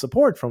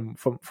support from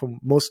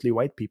mostly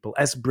white people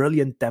as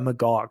brilliant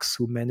demagogues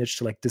who manage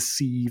to like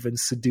deceive and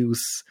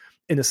seduce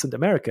innocent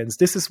Americans.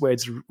 This is where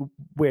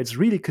it's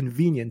really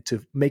convenient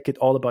to make it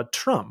all about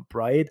Trump,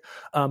 right?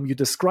 You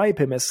describe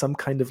him as some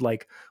kind of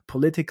like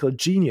political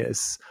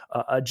genius,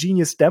 a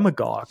genius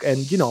demagogue,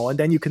 and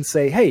then you can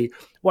say, hey,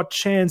 what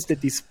chance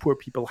did these poor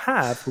people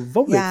have who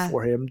voted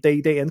for him?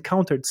 They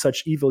encountered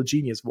such evil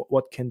genius.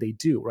 What can they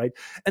do, right?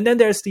 And then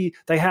there's the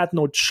they had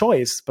no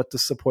choice but to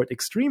support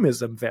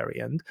extremism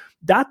variant.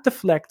 That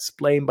deflects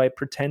blame by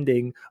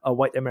pretending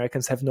white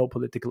Americans have no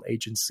political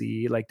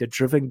agency, like they're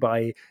driven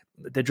by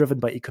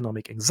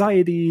economic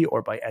anxiety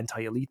or by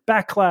anti-elite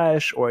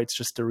backlash, or it's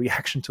just a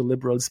reaction to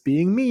liberals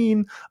being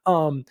mean.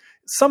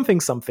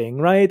 Something,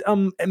 right?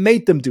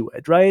 Made them do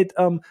it, right?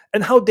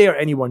 And how dare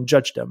anyone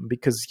judge them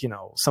because,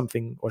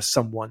 something or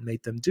someone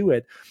made them do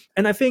it.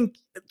 And I think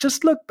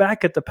just look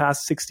back at the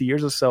past 60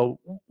 years or so,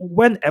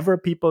 whenever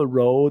people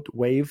rode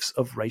waves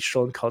of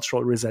racial and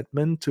cultural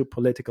resentment to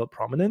political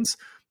prominence,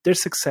 their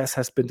success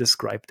has been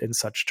described in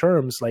such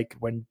terms, like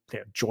when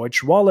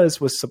George Wallace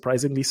was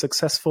surprisingly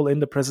successful in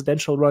the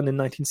presidential run in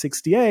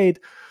 1968,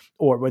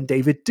 or when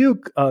David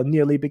Duke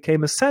nearly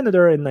became a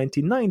senator in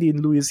 1990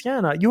 in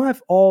Louisiana. You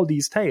have all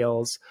these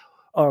tales.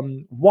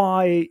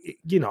 Why,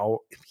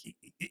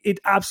 it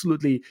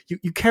absolutely,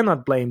 you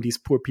cannot blame these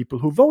poor people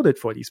who voted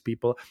for these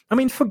people. I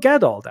mean,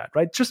 forget all that,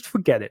 right? Just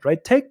forget it,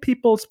 right? Take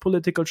people's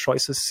political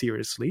choices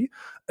seriously.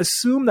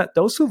 Assume that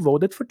those who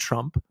voted for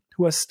Trump,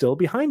 who are still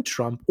behind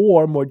Trump,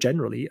 or more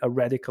generally, a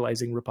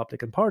radicalizing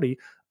Republican Party,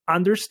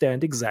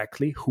 understand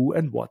exactly who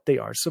and what they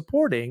are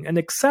supporting and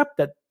accept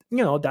that,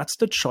 that's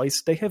the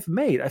choice they have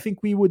made. I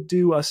think we would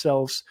do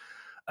ourselves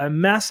a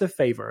massive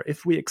favor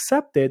if we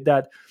accepted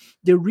that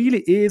there really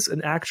is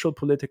an actual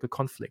political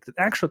conflict, an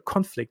actual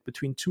conflict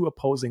between two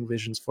opposing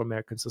visions for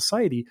American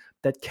society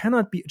that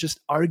cannot be just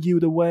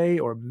argued away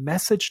or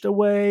messaged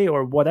away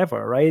or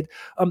whatever, right?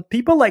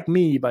 People like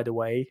me, by the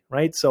way,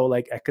 right? So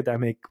like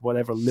academic,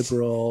 whatever,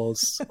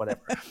 liberals,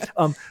 whatever.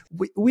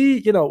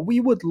 We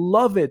would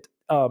love it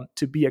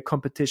to be a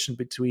competition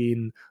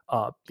between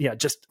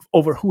just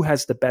over who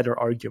has the better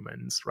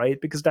arguments,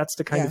 right? Because that's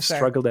the kind Yeah, of sure.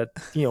 struggle that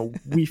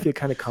we feel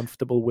kind of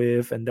comfortable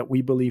with and that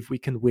we believe we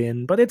can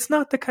win. But it's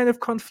not the kind of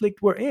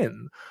conflict we're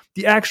in.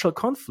 The actual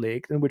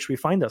conflict in which we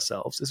find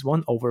ourselves is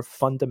one over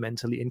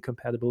fundamentally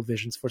incompatible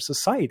visions for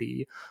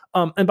society.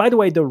 And by the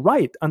way, the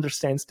right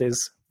understands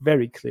this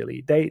very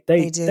clearly. They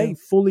They they they do.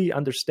 fully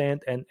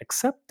understand and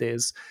accept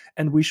this,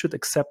 and we should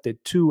accept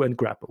it too and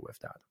grapple with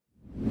that.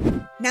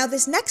 Now,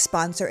 this next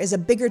sponsor is a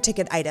bigger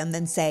ticket item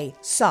than, say,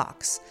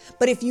 socks.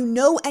 But if you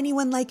know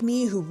anyone like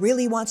me who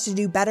really wants to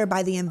do better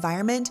by the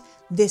environment,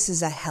 this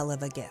is a hell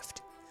of a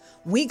gift.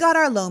 We got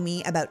our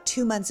Lomi about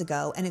 2 months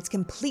ago, and it's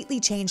completely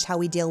changed how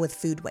we deal with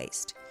food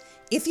waste.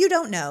 If you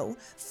don't know,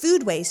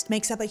 food waste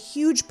makes up a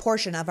huge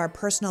portion of our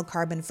personal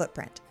carbon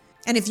footprint.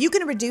 And if you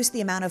can reduce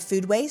the amount of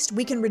food waste,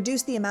 we can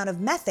reduce the amount of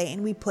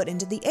methane we put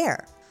into the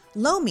air.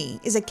 Lomi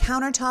is a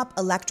countertop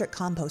electric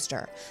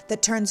composter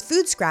that turns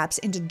food scraps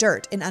into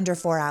dirt in under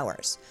 4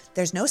 hours.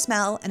 There's no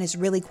smell and it's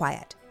really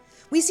quiet.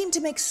 We seem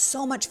to make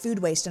so much food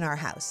waste in our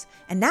house,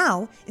 and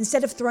now,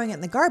 instead of throwing it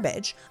in the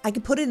garbage, I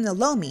could put it in the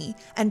Lomi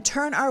and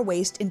turn our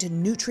waste into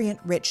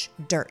nutrient-rich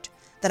dirt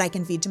that I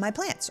can feed to my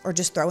plants or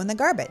just throw in the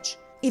garbage.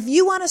 If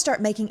you want to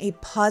start making a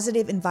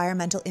positive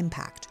environmental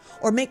impact,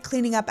 or make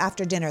cleaning up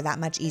after dinner that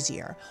much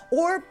easier,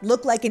 or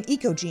look like an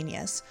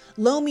eco-genius,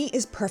 Lomi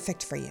is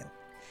perfect for you.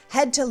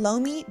 Head to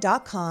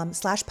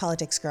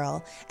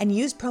lomi.com/politicsgirl and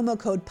use promo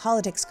code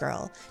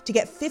politicsgirl to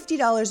get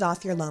 $50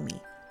 off your Lomi.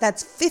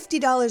 That's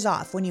 $50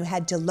 off when you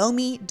head to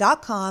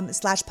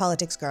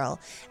lomi.com/politicsgirl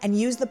and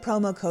use the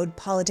promo code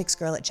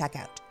politicsgirl at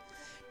checkout.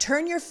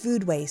 Turn your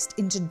food waste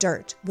into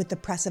dirt with the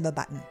press of a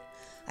button.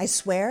 I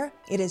swear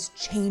it has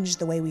changed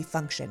the way we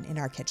function in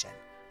our kitchen.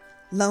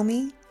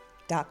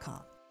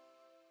 Lomi.com.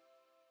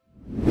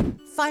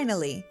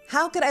 Finally,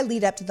 how could I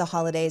lead up to the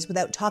holidays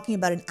without talking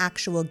about an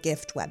actual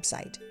gift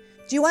website?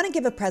 Do you want to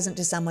give a present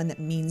to someone that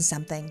means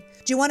something?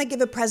 Do you want to give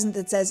a present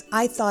that says,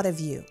 I thought of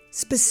you,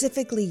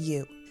 specifically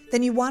you?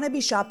 Then you want to be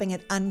shopping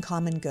at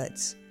Uncommon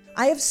Goods.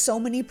 I have so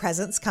many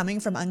presents coming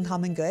from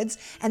Uncommon Goods,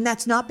 and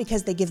that's not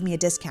because they give me a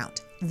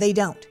discount. They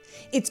don't.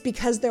 It's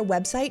because their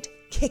website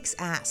kicks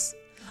ass.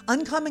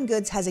 Uncommon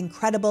Goods has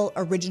incredible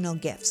original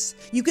gifts.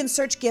 You can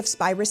search gifts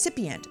by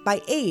recipient,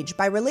 by age,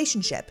 by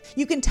relationship.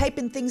 You can type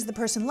in things the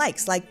person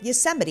likes, like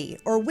Yosemite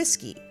or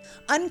whiskey.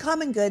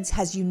 Uncommon Goods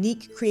has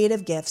unique,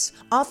 creative gifts,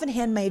 often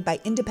handmade by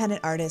independent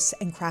artists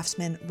and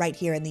craftsmen right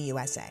here in the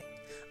USA.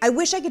 I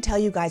wish I could tell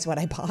you guys what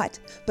I bought,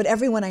 but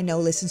everyone I know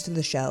listens to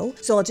the show,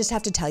 so I'll just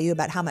have to tell you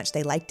about how much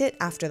they liked it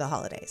after the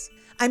holidays.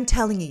 I'm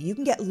telling you, you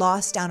can get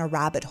lost down a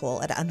rabbit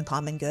hole at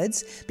Uncommon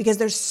Goods because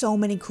there's so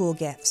many cool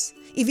gifts.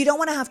 If you don't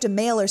want to have to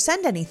mail or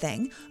send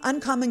anything,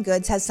 Uncommon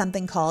Goods has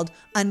something called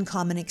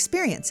Uncommon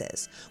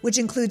Experiences, which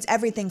includes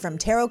everything from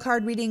tarot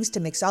card readings to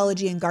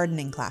mixology and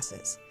gardening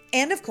classes.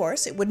 And of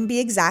course, it wouldn't be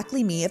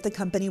exactly me if the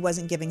company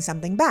wasn't giving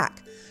something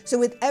back. So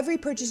with every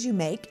purchase you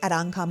make at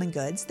Uncommon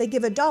Goods, they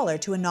give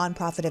 $1 to a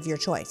nonprofit of your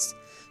choice.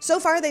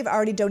 So far, they've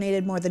already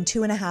donated more than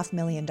 $2.5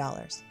 million.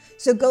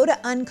 So go to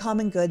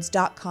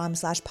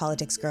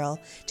uncommongoods.com/politicsgirl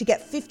to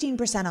get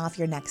 15% off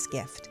your next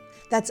gift.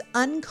 That's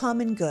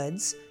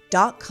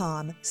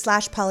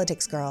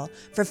uncommongoods.com/politicsgirl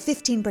for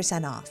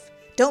 15% off.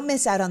 Don't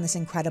miss out on this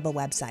incredible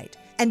website.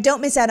 And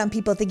don't miss out on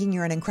people thinking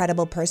you're an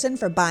incredible person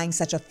for buying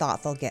such a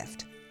thoughtful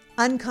gift.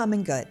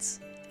 Uncommon Goods.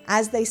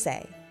 As they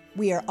say,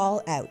 we are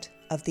all out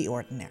of the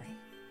ordinary.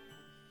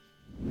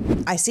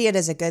 I see it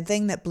as a good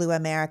thing that Blue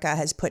America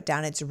has put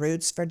down its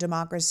roots for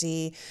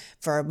democracy,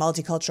 for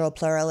multicultural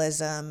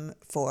pluralism,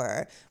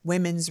 for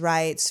women's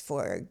rights,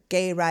 for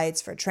gay rights,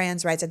 for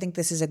trans rights. I think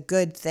this is a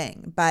good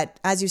thing.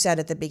 But as you said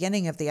at the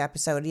beginning of the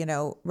episode,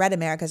 Red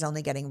America is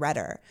only getting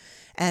redder.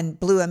 And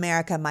Blue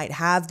America might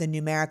have the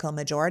numerical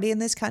majority in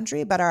this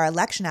country, but our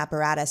election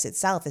apparatus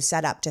itself is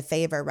set up to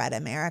favor Red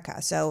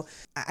America. So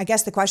I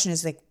guess the question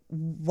is,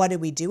 what do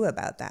we do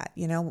about that?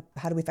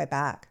 How do we fight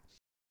back?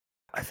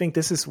 I think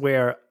this is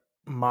where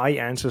my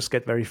answers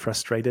get very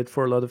frustrated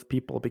for a lot of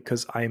people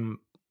because I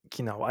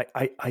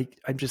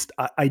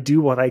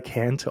do what I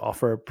can to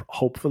offer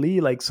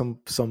hopefully like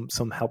some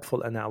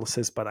helpful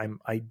analysis, but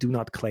I do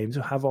not claim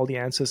to have all the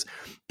answers.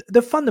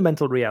 The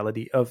fundamental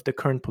reality of the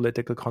current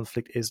political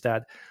conflict is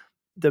that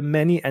the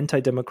many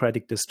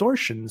anti-democratic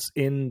distortions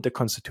in the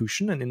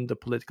constitution and in the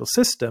political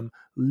system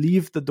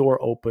leave the door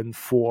open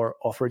for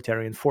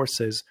authoritarian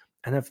forces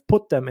and have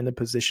put them in a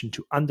position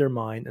to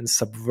undermine and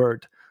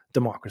subvert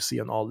democracy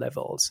on all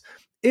levels.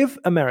 If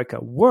America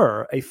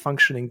were a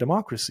functioning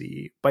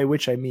democracy, by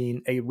which I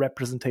mean a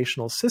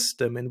representational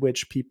system in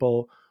which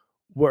people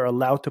were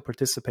allowed to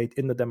participate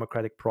in the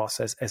democratic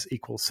process as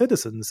equal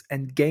citizens,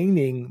 and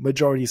gaining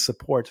majority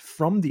support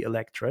from the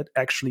electorate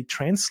actually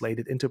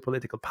translated into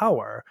political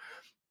power,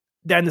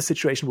 then the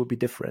situation would be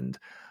different.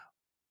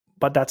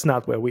 But that's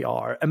not where we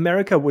are.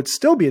 America would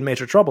still be in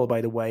major trouble,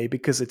 by the way,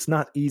 because it's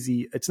not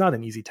easy. It's not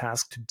an easy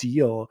task to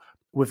deal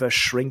with a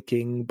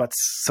shrinking but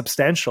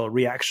substantial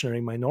reactionary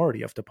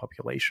minority of the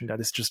population that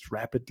is just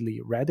rapidly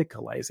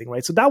radicalizing,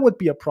 right? So that would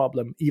be a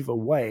problem either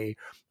way.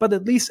 But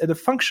at least in a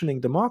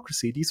functioning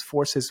democracy, these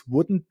forces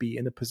wouldn't be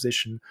in a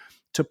position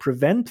to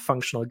prevent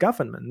functional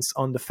governments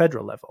on the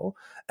federal level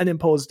and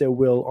impose their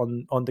will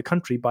on the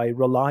country by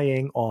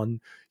relying on,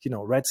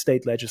 red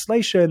state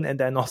legislation, and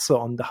then also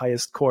on the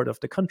highest court of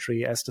the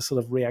country as the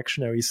sort of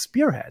reactionary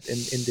spearhead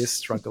in this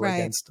struggle Right.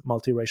 against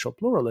multiracial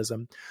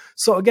pluralism.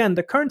 So again,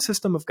 the current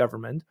system of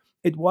government,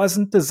 it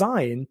wasn't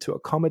designed to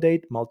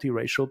accommodate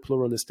multiracial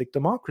pluralistic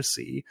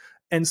democracy.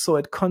 And so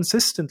it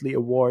consistently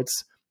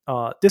awards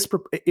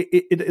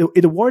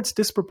it awards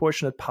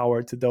disproportionate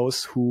power to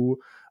those who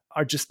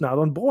are just not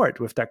on board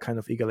with that kind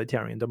of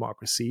egalitarian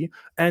democracy.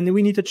 And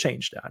we need to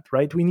change that,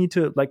 right? We need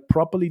to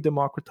properly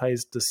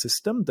democratize the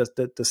system,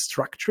 the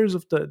structures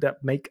of that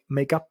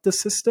make up the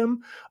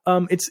system.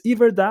 It's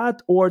either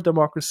that or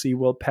democracy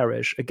will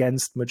perish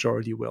against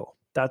majority will.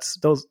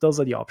 Those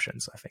are the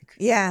options, I think.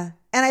 Yeah.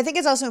 And I think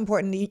it's also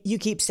important, you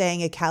keep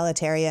saying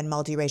egalitarian,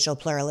 multiracial,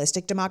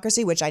 pluralistic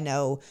democracy, which I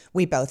know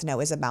we both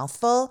know is a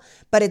mouthful,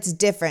 but it's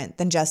different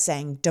than just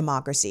saying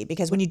democracy.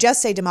 Because when you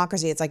just say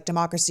democracy, it's like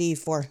democracy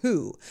for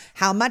who?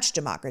 How much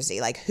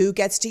democracy? Like who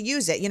gets to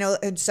use it?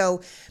 And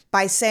so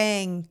by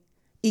saying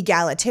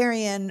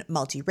egalitarian,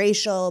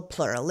 multiracial,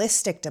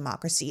 pluralistic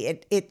democracy,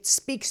 it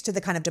speaks to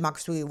the kind of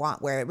democracy we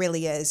want, where it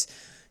really is,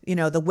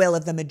 the will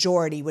of the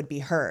majority would be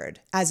heard,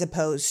 as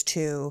opposed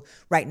to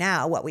right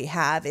now, what we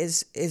have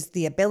is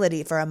the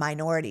ability for a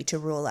minority to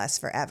rule us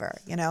forever,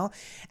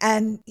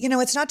 And,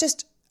 it's not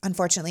just,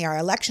 unfortunately, our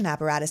election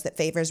apparatus that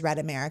favors red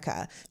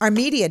America. Our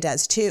media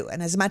does too.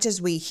 And as much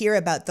as we hear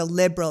about the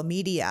liberal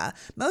media,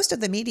 most of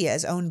the media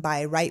is owned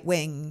by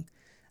right-wing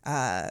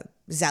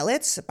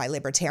zealots, by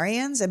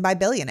libertarians, and by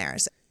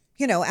billionaires.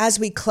 As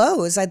we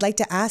close, I'd like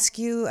to ask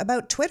you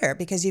about Twitter,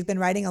 because you've been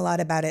writing a lot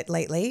about it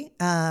lately,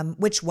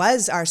 which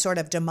was our sort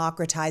of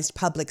democratized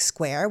public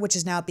square, which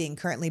is now being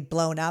currently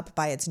blown up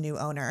by its new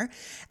owner.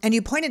 And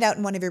you pointed out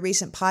in one of your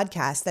recent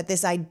podcasts that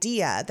this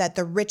idea that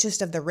the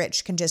richest of the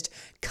rich can just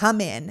come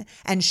in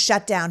and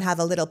shut down how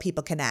the little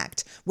people can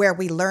act, where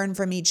we learn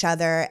from each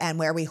other and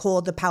where we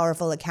hold the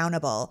powerful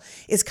accountable,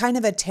 is kind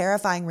of a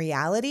terrifying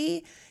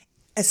reality,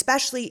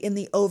 especially in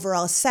the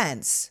overall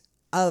sense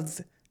of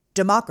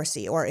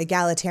democracy, or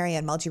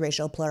egalitarian,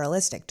 multiracial,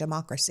 pluralistic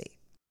democracy.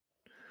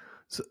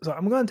 So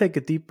I'm going to take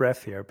a deep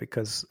breath here,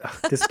 because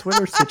this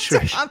Twitter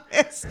situation...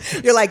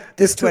 You're like,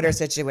 this Twitter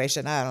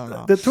situation, I don't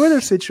know. The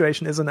Twitter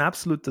situation is an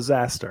absolute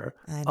disaster.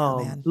 I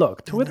know, man.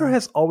 Look, Twitter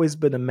has always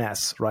been a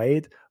mess,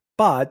 right?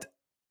 But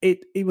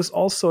it was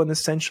also an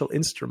essential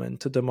instrument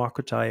to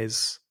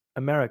democratize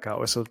America,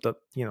 or sort of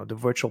the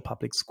virtual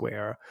public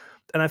square.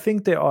 And I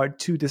think there are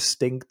two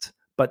distinct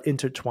but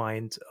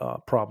intertwined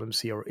problems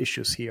here, or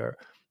issues here.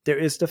 There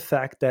is the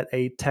fact that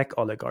a tech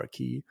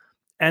oligarchy,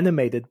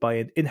 animated by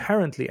an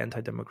inherently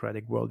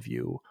anti-democratic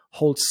worldview,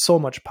 holds so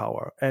much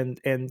power, and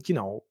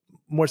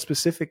more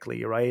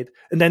specifically, right?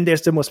 And then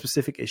there's the more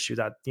specific issue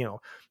that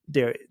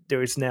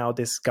there is now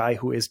this guy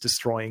who is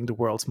destroying the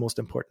world's most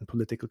important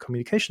political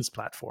communications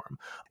platform.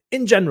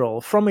 In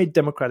general, from a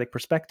democratic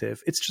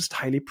perspective, it's just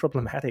highly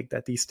problematic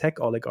that these tech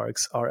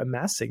oligarchs are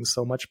amassing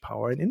so much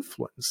power and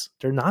influence.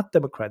 They're not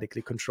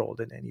democratically controlled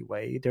in any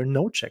way. There are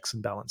no checks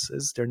and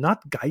balances. They're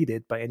not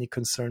guided by any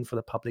concern for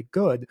the public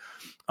good.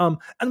 And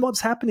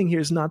what's happening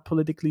here is not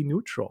politically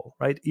neutral,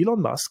 right?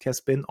 Elon Musk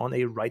has been on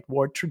a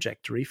rightward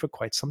trajectory for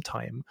quite some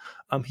time.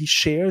 He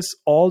shares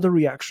all the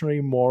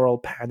reactionary moral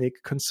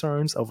panic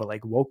concerns over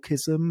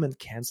wokeism and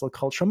cancel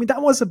culture. I mean,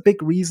 that was a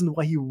big reason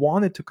why he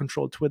wanted to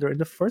control Twitter in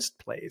the first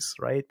place,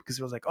 right? Because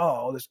he was like,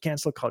 oh, there's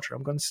cancel culture,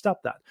 I'm going to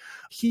stop that.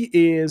 He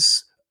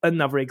is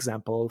another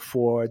example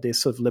for this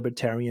sort of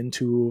libertarian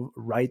to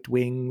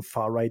right-wing,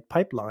 far-right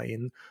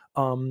pipeline.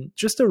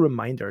 Just a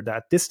reminder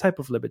that this type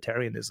of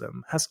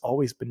libertarianism has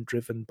always been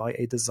driven by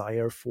a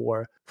desire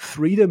for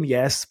freedom,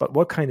 yes, but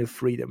what kind of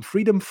freedom?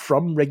 Freedom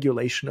from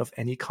regulation of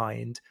any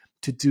kind,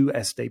 to do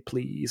as they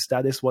please.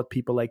 That is what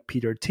people like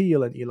Peter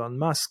Thiel and Elon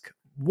Musk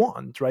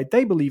want, right?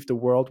 They believe the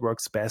world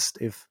works best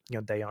if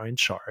they are in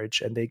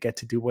charge and they get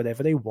to do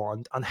whatever they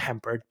want,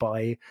 unhampered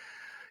by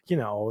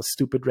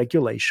stupid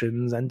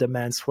regulations and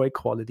demands for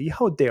equality.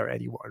 How dare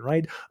anyone,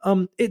 right?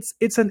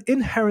 It's an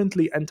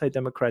inherently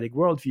anti-democratic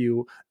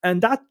worldview,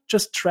 and that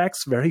just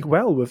tracks very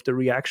well with the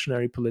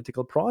reactionary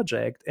political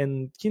project.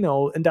 And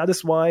that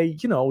is why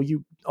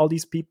you all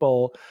these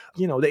people,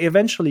 they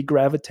eventually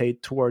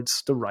gravitate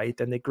towards the right,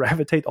 and they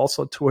gravitate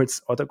also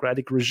towards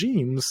autocratic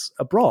regimes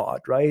abroad,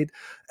 right?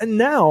 And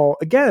now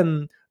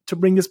again, to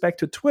bring this back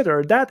to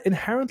Twitter, that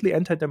inherently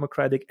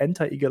anti-democratic,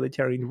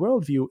 anti-egalitarian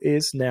worldview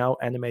is now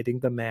animating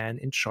the man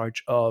in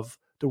charge of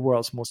the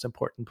world's most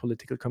important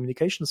political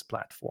communications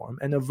platform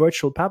and a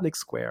virtual public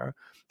square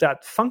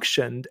that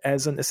functioned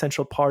as an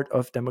essential part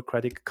of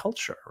democratic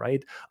culture,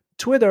 right?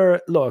 Twitter,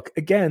 look,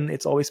 again,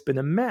 it's always been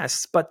a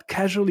mess, but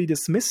casually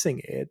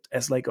dismissing it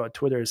as like, oh,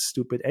 Twitter is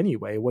stupid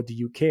anyway. What do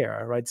you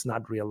care, right? It's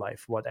not real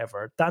life,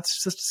 whatever.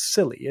 That's just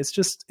silly. It's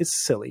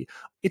silly.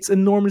 It's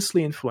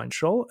enormously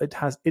influential.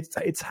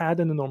 It's had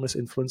an enormous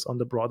influence on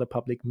the broader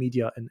public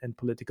media and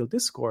political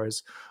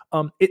discourse.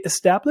 It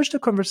established a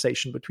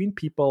conversation between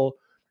people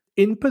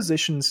in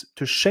positions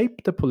to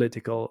shape the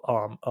political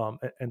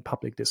and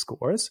public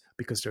discourse,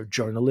 because they're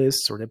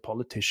journalists or they're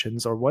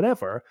politicians or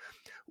whatever,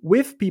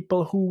 with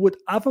people who would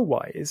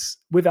otherwise,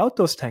 without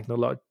those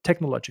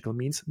technological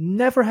means,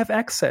 never have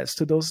access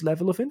to those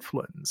level of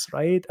influence,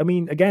 right? I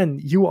mean, again,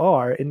 you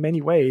are in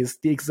many ways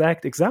the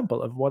exact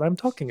example of what I'm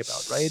talking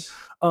about,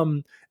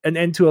 right?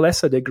 And to a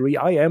lesser degree,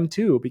 I am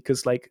too,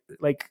 because like,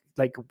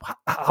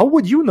 how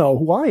would you know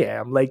who I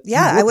am? Like,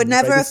 yeah, I would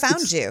never right? have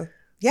found you.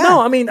 Yeah.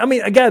 No, I mean,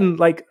 again,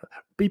 like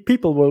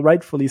people will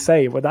rightfully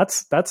say, well,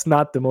 that's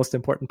not the most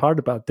important part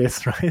about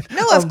this, right?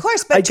 No, of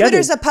course, but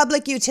Twitter's a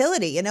public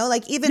utility,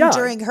 like even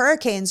during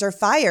hurricanes or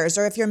fires,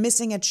 or if you're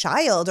missing a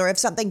child, or if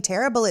something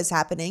terrible is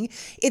happening,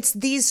 it's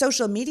these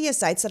social media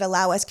sites that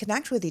allow us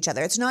connect with each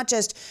other. It's not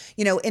just,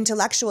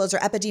 intellectuals or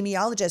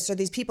epidemiologists or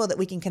these people that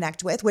we can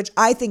connect with, which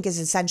I think is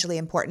essentially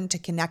important to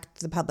connect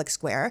the public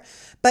square.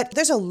 But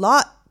there's a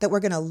lot that we're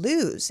going to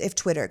lose if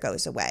Twitter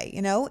goes away.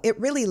 It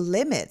really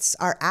limits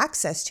our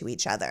access to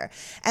each other.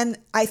 And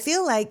I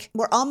feel like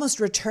we're almost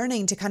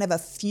returning to kind of a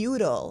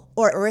feudal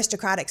or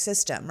aristocratic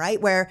system,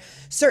 right? Where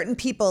certain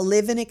people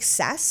live in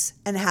excess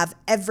and have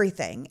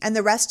everything, and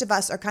the rest of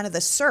us are kind of the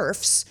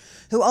serfs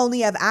who only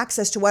have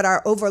access to what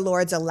our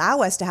overlords allow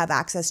us to have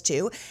access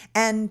to.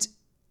 And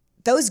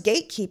those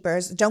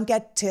gatekeepers don't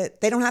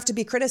have to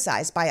be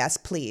criticized by us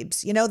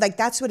plebes. Like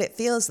that's what it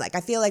feels like.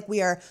 I feel like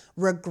we are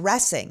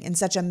regressing in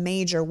such a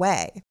major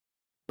way.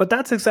 But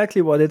that's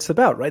exactly what it's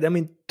about, right? I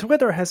mean,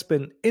 Twitter has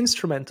been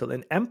instrumental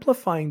in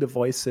amplifying the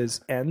voices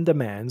and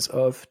demands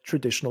of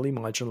traditionally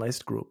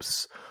marginalized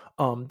groups.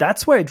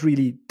 That's where it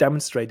really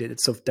demonstrated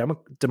its sort of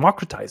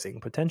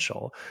democratizing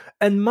potential.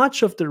 And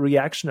much of the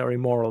reactionary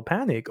moral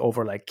panic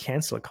over like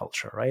cancel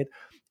culture, right,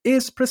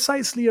 is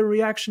precisely a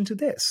reaction to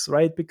this,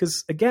 right?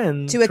 Because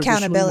again, to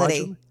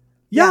accountability.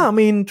 I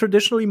mean,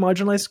 traditionally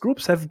marginalized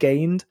groups have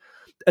gained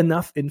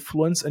enough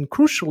influence and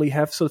crucially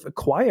have sort of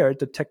acquired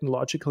the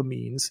technological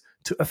means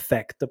to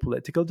affect the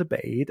political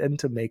debate and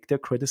to make their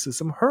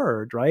criticism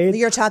heard, right?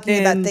 You're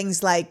talking about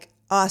things like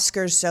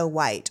Oscars So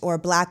White or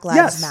Black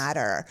Lives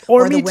Matter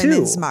or the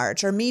Women's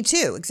March or Me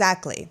Too.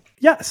 Exactly.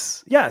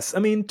 Yes. I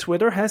mean,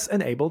 Twitter has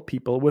enabled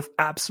people with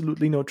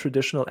absolutely no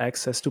traditional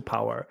access to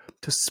power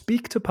to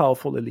speak to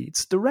powerful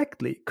elites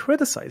directly,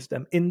 criticize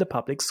them in the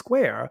public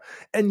square.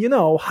 And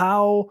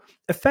how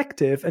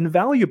effective and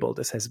valuable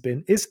this has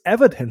been is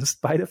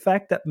evidenced by the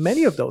fact that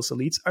many of those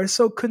elites are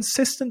so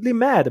consistently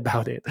mad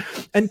about it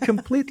and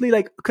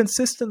completely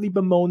consistently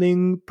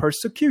bemoaning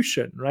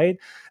persecution, right?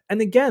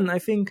 And again, I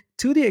think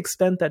to the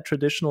extent that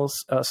traditional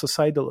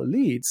societal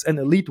elites and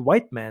elite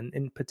white men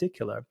in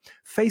particular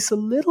face a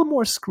little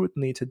more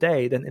scrutiny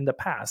today than in the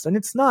past, and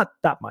it's not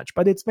that much,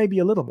 but it's maybe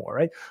a little more,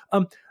 right?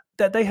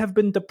 That they have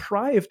been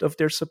deprived of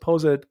their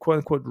supposed quote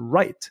unquote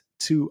right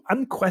to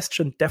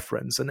unquestioned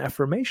deference and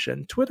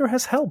affirmation. Twitter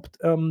has helped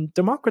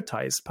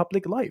democratize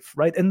public life,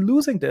 right? And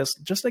losing this,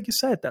 just like you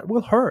said, that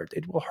will hurt.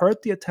 It will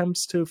hurt the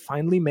attempts to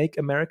finally make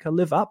America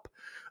live up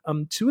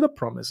to the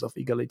promise of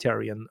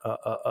egalitarian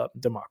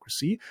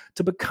democracy,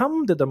 to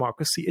become the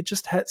democracy it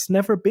just has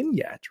never been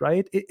yet,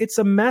 right? It's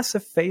a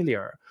massive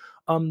failure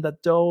that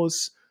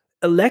those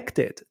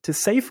elected to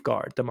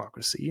safeguard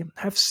democracy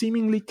have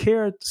seemingly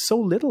cared so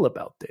little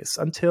about this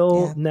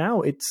until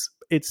now.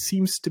 It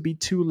seems to be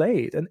too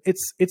late, and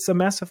it's a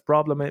massive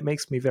problem. It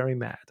makes me very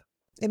mad.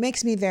 It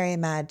makes me very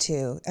mad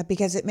too,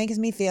 because it makes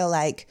me feel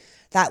like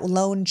that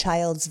lone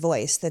child's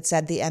voice that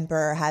said the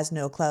emperor has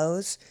no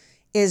clothes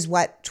is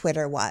what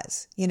Twitter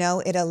was.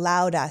 It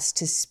allowed us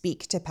to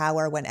speak to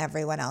power when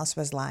everyone else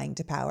was lying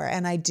to power.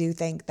 And I do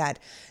think that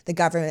the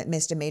government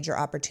missed a major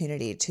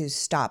opportunity to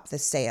stop the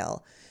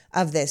sale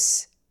of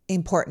this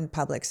important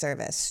public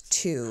service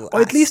to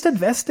or us. At least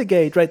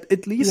investigate, right?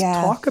 At least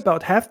talk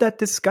about, have that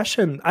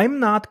discussion.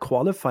 I'm not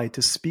qualified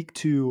to speak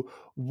to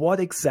what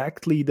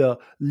exactly the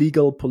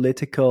legal,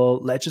 political,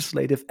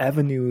 legislative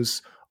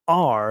avenues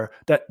are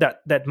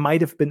that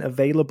might have been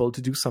available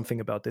to do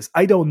something about this.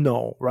 I don't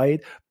know,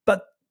 right?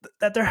 But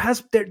that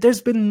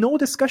there's been no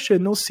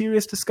discussion, no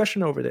serious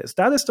discussion over this.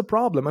 That is the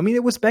problem. I mean,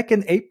 it was back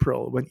in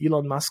April when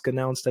Elon Musk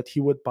announced that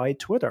he would buy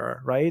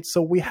Twitter, right?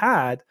 So we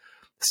had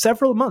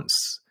several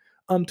months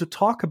to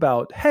talk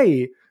about,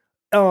 hey,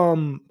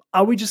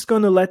 are we just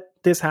going to let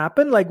this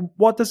happen? Like,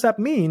 what does that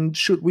mean?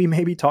 Should we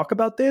maybe talk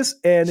about this?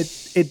 And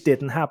it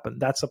didn't happen.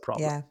 That's a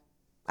problem. Yeah.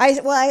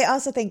 I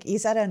also think you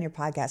said it on your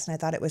podcast, and I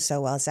thought it was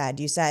so well said.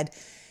 You said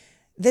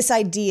this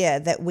idea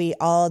that we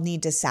all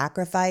need to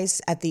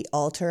sacrifice at the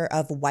altar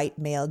of white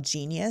male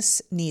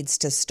genius needs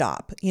to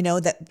stop. You know,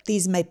 that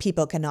these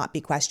people cannot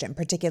be questioned,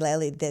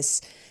 particularly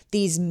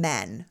these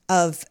men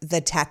of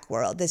the tech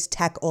world, this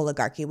tech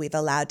oligarchy we've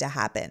allowed to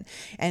happen.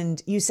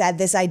 And you said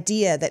this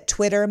idea that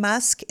Twitter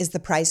Musk is the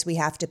price we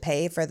have to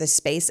pay for the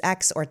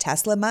SpaceX or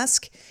Tesla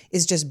Musk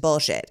is just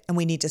bullshit. And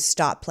we need to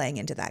stop playing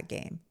into that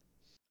game.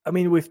 I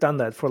mean, we've done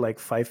that for like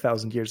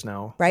 5,000 years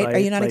now. Right? Are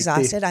you not like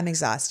exhausted? I'm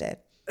exhausted.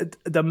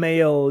 The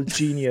male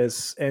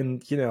genius,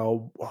 and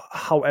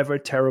however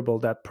terrible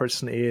that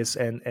person is,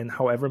 and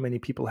however many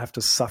people have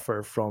to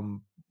suffer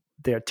from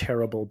their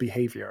terrible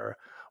behavior,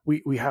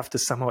 we have to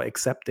somehow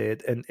accept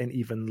it and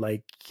even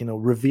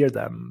revere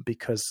them,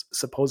 because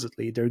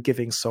supposedly they're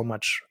giving so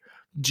much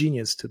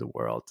genius to the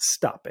world.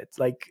 Stop it.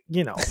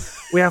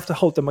 We have to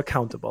hold them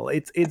accountable.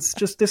 It's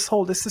just this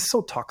is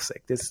so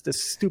toxic, this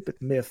stupid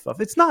myth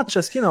of, it's not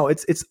just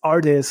it's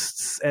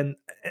artists and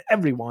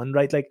everyone,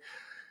 right? Like,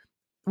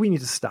 we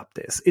need to stop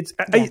this.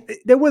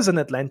 There was an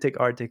Atlantic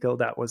article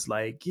that was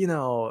like,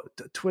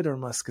 Twitter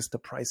Musk is the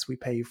price we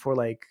pay for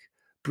like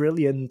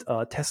brilliant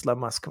Tesla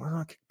Musk. Come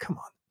on.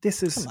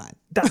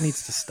 That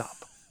needs to stop.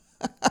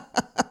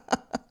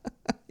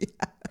 Yeah.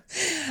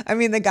 I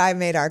mean, the guy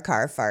made our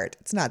car fart.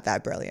 It's not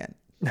that brilliant.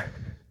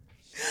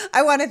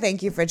 I want to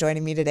thank you for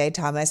joining me today,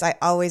 Thomas. I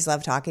always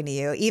love talking to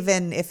you,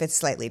 even if it's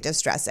slightly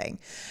distressing.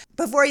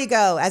 Before you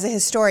go, as a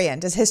historian,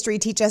 does history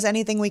teach us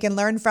anything we can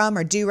learn from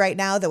or do right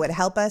now that would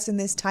help us in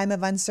this time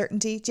of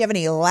uncertainty? Do you have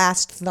any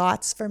last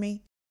thoughts for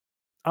me?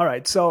 All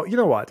right. So you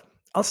know what?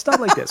 I'll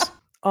start like this.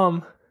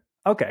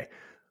 Okay.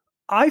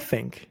 I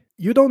think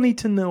you don't need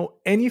to know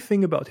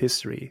anything about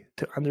history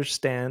to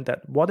understand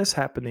that what is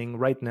happening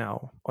right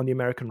now on the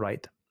American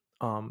right,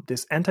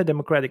 this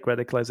anti-democratic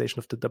radicalization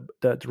of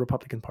the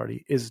Republican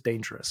Party, is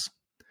dangerous.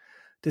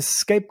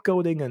 This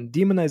scapegoating and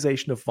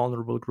demonization of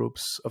vulnerable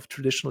groups, of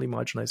traditionally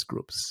marginalized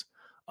groups,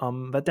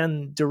 that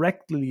then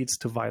directly leads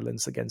to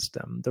violence against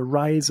them, the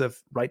rise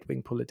of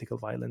right-wing political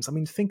violence. I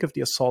mean, think of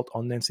the assault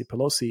on Nancy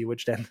Pelosi,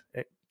 which then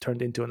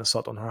turned into an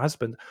assault on her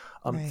husband.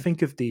 Right.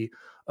 Think of the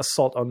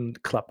assault on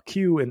Club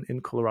Q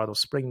in Colorado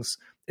Springs.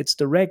 It's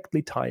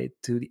directly tied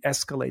to the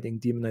escalating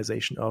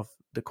demonization of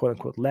the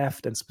quote-unquote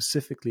left, and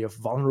specifically of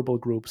vulnerable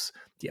groups,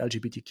 the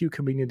LGBTQ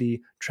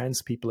community,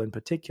 trans people in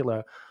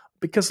particular.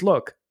 Because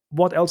look,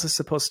 what else is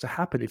supposed to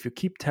happen if you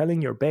keep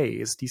telling your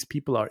base these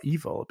people are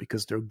evil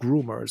because they're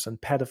groomers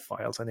and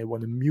pedophiles and they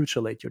want to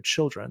mutilate your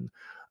children?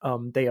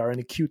 They are an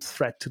acute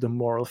threat to the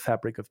moral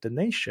fabric of the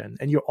nation.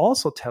 And you're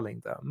also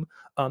telling them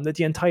that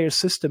the entire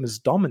system is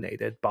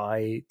dominated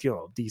by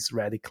these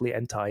radically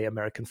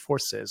anti-American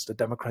forces, the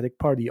Democratic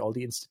Party, all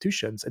the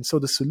institutions. And so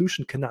the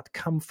solution cannot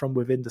come from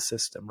within the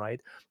system,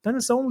 right? Then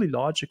it's only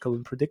logical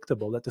and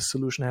predictable that the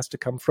solution has to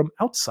come from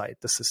outside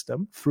the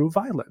system through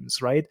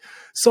violence, right?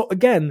 So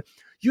again,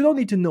 you don't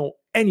need to know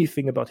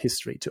anything about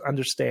history to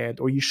understand,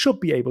 or you should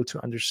be able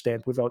to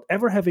understand without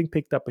ever having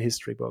picked up a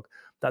history book,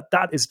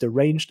 that is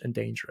deranged and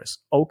dangerous.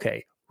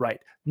 Okay, right.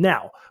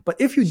 Now, but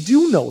if you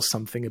do know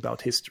something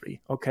about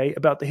history, okay,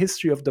 about the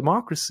history of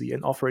democracy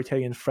and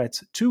authoritarian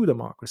threats to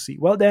democracy,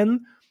 well,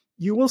 then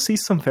you will see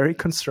some very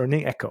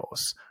concerning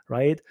echoes,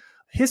 right?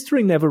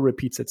 History never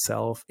repeats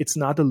itself. It's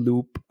not a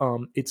loop.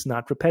 It's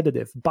not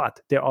repetitive,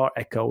 but there are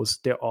echoes,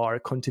 there are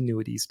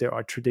continuities, there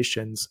are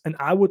traditions. And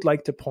I would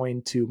like to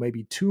point to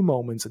maybe two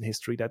moments in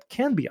history that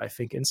can be, I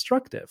think,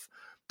 instructive.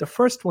 The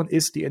first one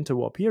is the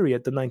interwar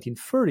period, the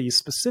 1930s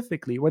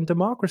specifically, when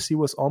democracy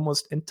was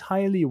almost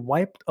entirely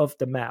wiped off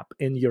the map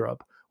in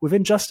Europe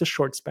within just a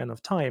short span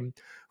of time,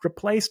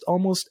 replaced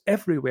almost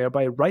everywhere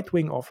by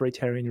right-wing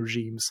authoritarian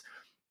regimes,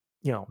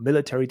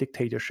 military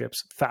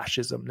dictatorships,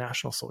 fascism,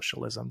 National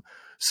Socialism.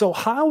 So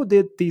how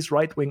did these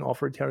right-wing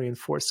authoritarian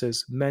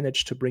forces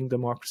manage to bring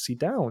democracy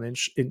down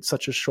in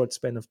such a short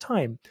span of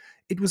time?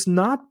 It was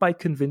not by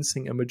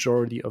convincing a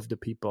majority of the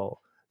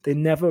people. They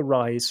never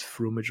rise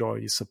through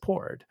majority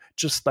support,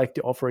 just like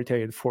the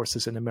authoritarian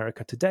forces in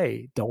America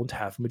today don't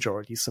have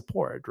majority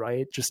support,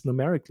 right? Just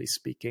numerically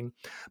speaking.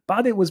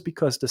 But it was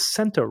because the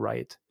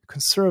center-right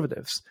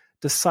conservatives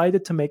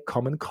decided to make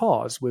common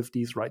cause with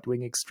these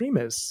right-wing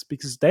extremists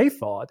because they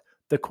thought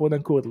the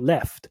quote-unquote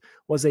left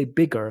was a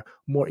bigger,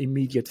 more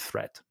immediate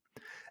threat.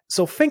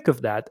 So think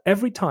of that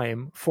every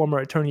time former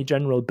Attorney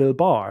General Bill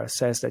Barr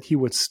says that he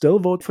would still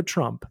vote for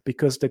Trump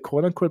because the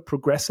quote-unquote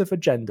progressive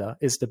agenda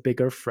is the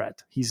bigger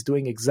threat. He's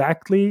doing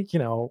exactly,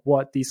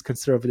 what these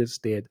conservatives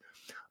did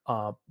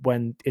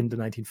when in the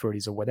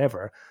 1930s or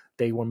whatever.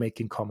 they were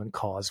making common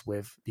cause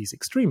with these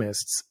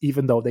extremists,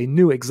 even though they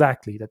knew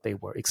exactly that they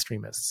were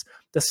extremists.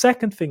 The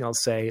second thing I'll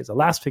say, the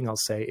last thing I'll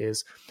say,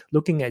 is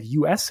looking at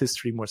US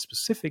history more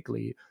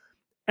specifically.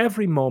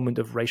 Every moment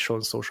of racial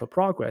and social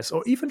progress,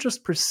 or even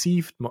just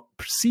perceived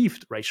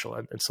racial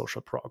and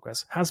social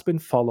progress, has been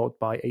followed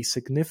by a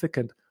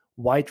significant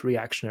white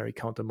reactionary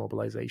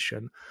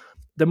counter-mobilization.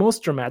 The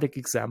most dramatic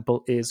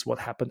example is what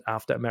happened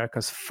after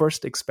America's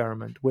first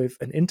experiment with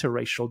an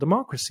interracial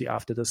democracy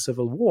after the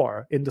Civil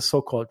War in the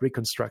so-called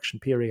Reconstruction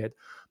period,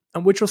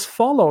 and which was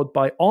followed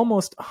by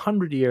almost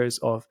 100 years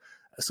of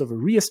sort of a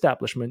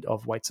reestablishment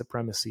of white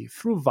supremacy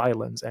through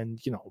violence and,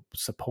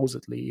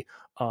 supposedly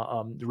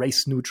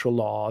race-neutral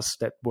laws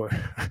that were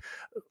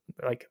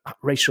like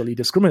racially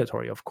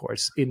discriminatory, of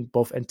course, in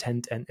both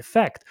intent and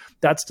effect.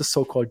 That's the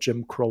so-called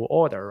Jim Crow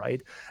order,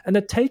 right? And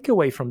the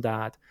takeaway from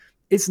that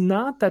is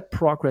not that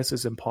progress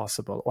is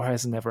impossible or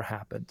has never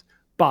happened,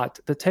 but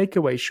the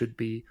takeaway should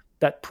be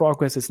that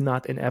progress is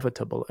not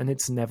inevitable and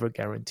it's never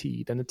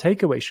guaranteed. And the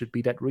takeaway should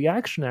be that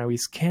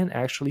reactionaries can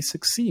actually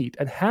succeed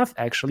and have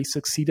actually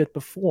succeeded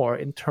before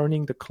in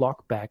turning the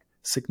clock back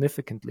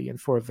significantly and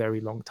for a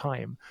very long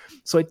time.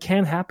 So it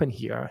can happen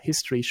here.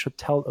 History should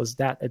tell us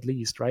that, at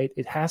least, right?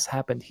 It has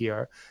happened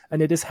here,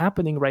 and it is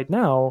happening right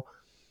now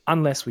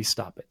unless we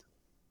stop it.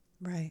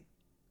 Right.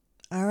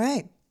 All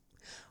right.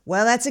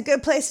 Well, that's a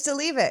good place to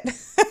leave it.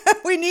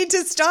 We need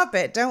to stop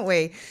it, don't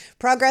we?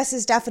 Progress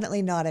is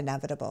definitely not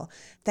inevitable.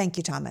 Thank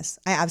you, Thomas.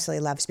 I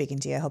absolutely love speaking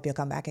to you. I hope you'll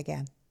come back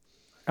again.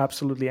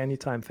 Absolutely,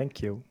 anytime.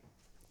 Thank you.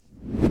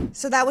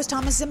 So that was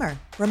Thomas Zimmer,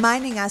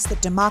 reminding us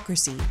that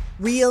democracy,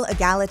 real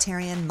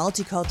egalitarian,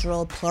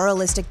 multicultural,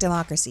 pluralistic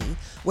democracy,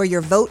 where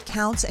your vote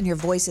counts and your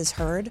voice is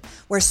heard,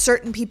 where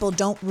certain people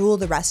don't rule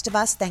the rest of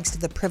us thanks to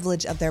the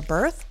privilege of their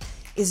birth,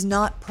 is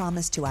not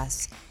promised to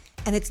us.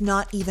 And it's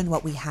not even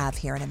what we have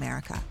here in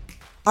America.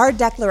 Our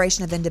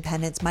Declaration of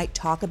Independence might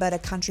talk about a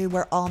country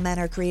where all men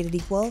are created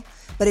equal,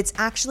 but it's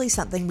actually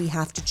something we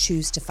have to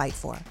choose to fight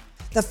for.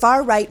 The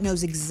far right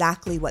knows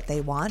exactly what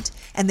they want,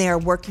 and they are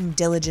working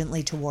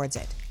diligently towards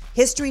it.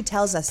 History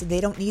tells us that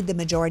they don't need the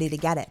majority to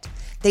get it.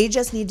 They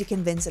just need to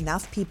convince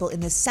enough people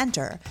in the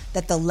center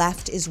that the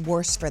left is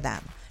worse for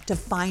them to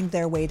find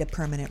their way to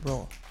permanent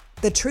rule.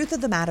 The truth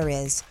of the matter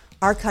is,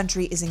 our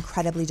country is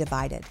incredibly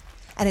divided,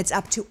 and it's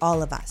up to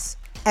all of us,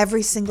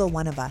 every single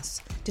one of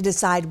us, to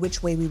decide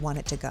which way we want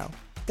it to go.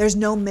 There's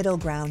no middle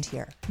ground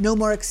here. No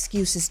more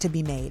excuses to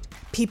be made.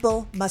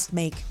 People must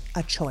make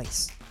a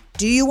choice.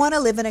 Do you want to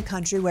live in a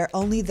country where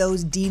only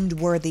those deemed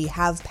worthy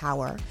have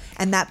power,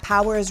 and that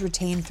power is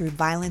retained through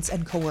violence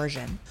and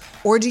coercion?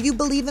 Or do you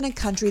believe in a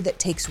country that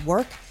takes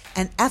work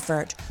and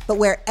effort, but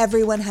where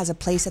everyone has a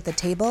place at the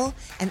table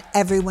and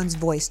everyone's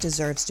voice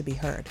deserves to be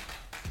heard?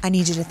 I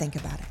need you to think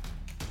about it.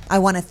 I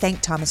want to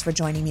thank Thomas for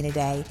joining me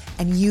today,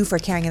 and you for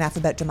caring enough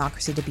about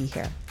democracy to be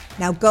here.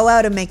 Now go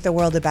out and make the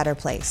world a better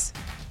place.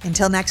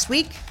 Until next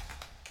week,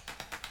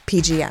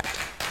 PG out.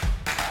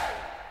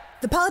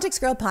 The Politics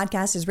Girl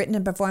podcast is written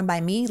and performed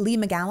by me, Lee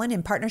McGowan,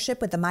 in partnership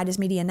with the Midas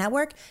Media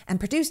Network, and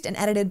produced and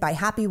edited by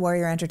Happy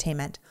Warrior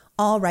Entertainment.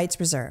 All rights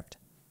reserved.